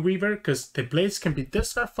 Rune Weaver because the blades can be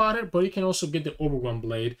discard fodder, but you can also get the Overwhelm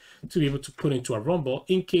blade to be able to put into a Rumble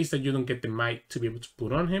in case that you don't get the might to be able to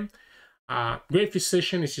put on him. Great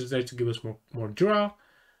Physician is just there to give us more draw.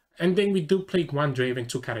 And then we do play 1 Draven,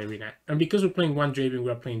 2 Katarina. And because we're playing 1 Draven,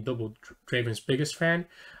 we're playing double Draven's biggest fan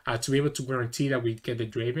to be able to guarantee that we get the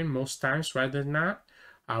Draven most times rather than not.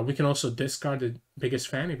 We can also discard the biggest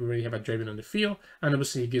fan if we already have a Draven on the field. And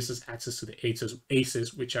obviously, it gives us access to the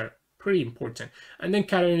aces, which are pretty important. And then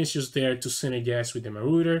Katarina is just there to synergize with the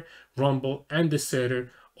Marauder, Rumble, and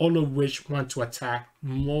Deserter, all of which want to attack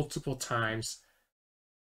multiple times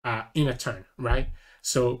in a turn, right?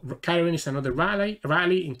 So Katarina is another rally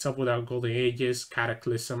in top with our Golden Aegis,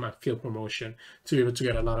 Cataclysm, and Field Promotion to be able to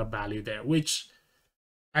get a lot of value there, which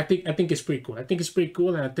I think is pretty cool. I think it's pretty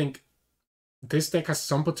cool, and I think this deck has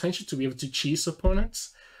some potential to be able to cheese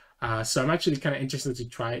opponents. So I'm actually kind of interested to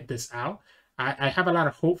try this out. I have a lot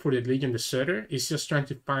of hope for the Legion Deserter. It's just trying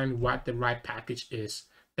to find what the right package is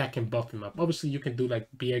that can buff him up. Obviously, you can do like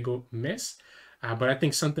Viego Miss, but I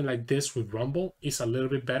think something like this with Rumble is a little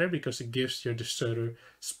bit better because it gives your Deserter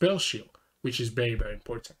Spell Shield, which is very, very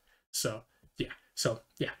important. So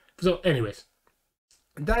anyways,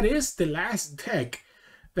 that is the last deck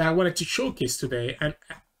that I wanted to showcase today. And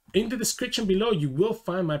in the description below, you will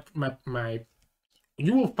find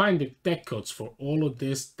you will find the deck codes for all of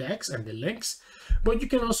these decks and the links. But you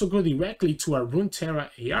can also go directly to our Runeterra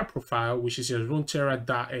AR profile, which is your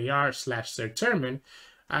runeterra.ar/Sirturmund.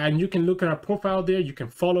 And you can look at our profile there. You can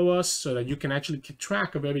follow us so that you can actually keep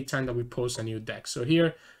track of every time that we post a new deck. So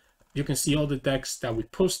here you can see all the decks that we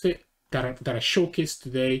posted that I showcased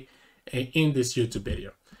today in this YouTube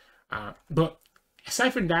video. But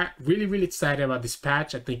aside from that, really excited about this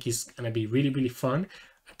patch. I think it's going to be really fun.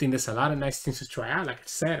 I think there's a lot of nice things to try out. Like I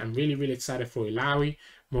said, I'm really excited for Illaoi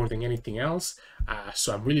more than anything else.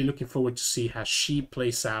 So I'm really looking forward to see how she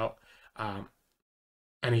plays out.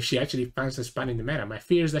 And if she actually finds a spot in the meta. My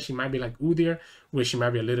fear is that she might be like Udyr, where she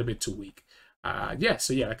might be a little bit too weak.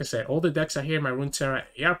 So like I said, all the decks are here in my Runeterra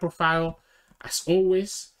AR profile. As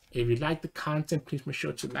always, if you like the content, please make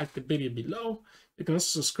sure to like the video below. You can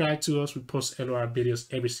also subscribe to us. We post LOR videos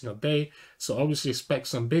every single day. So obviously expect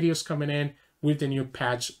some videos coming in with the new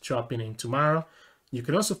patch dropping in tomorrow. You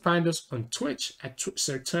can also find us on Twitch at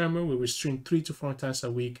Sirturmund, where we stream 3 to 4 times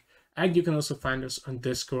a week. And you can also find us on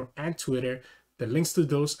Discord and Twitter. The links to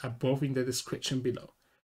those are both in the description below.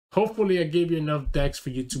 Hopefully I gave you enough decks for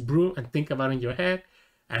you to brew and think about in your head.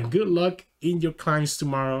 And good luck in your climbs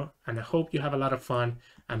tomorrow. And I hope you have a lot of fun.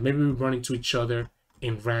 And maybe we run into each other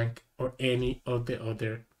in rank or any of the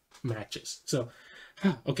other matches. So,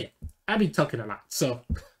 okay, I've been talking a lot. So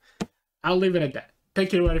I'll leave it at that.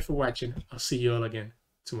 Thank you everybody for watching. I'll see you all again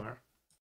tomorrow.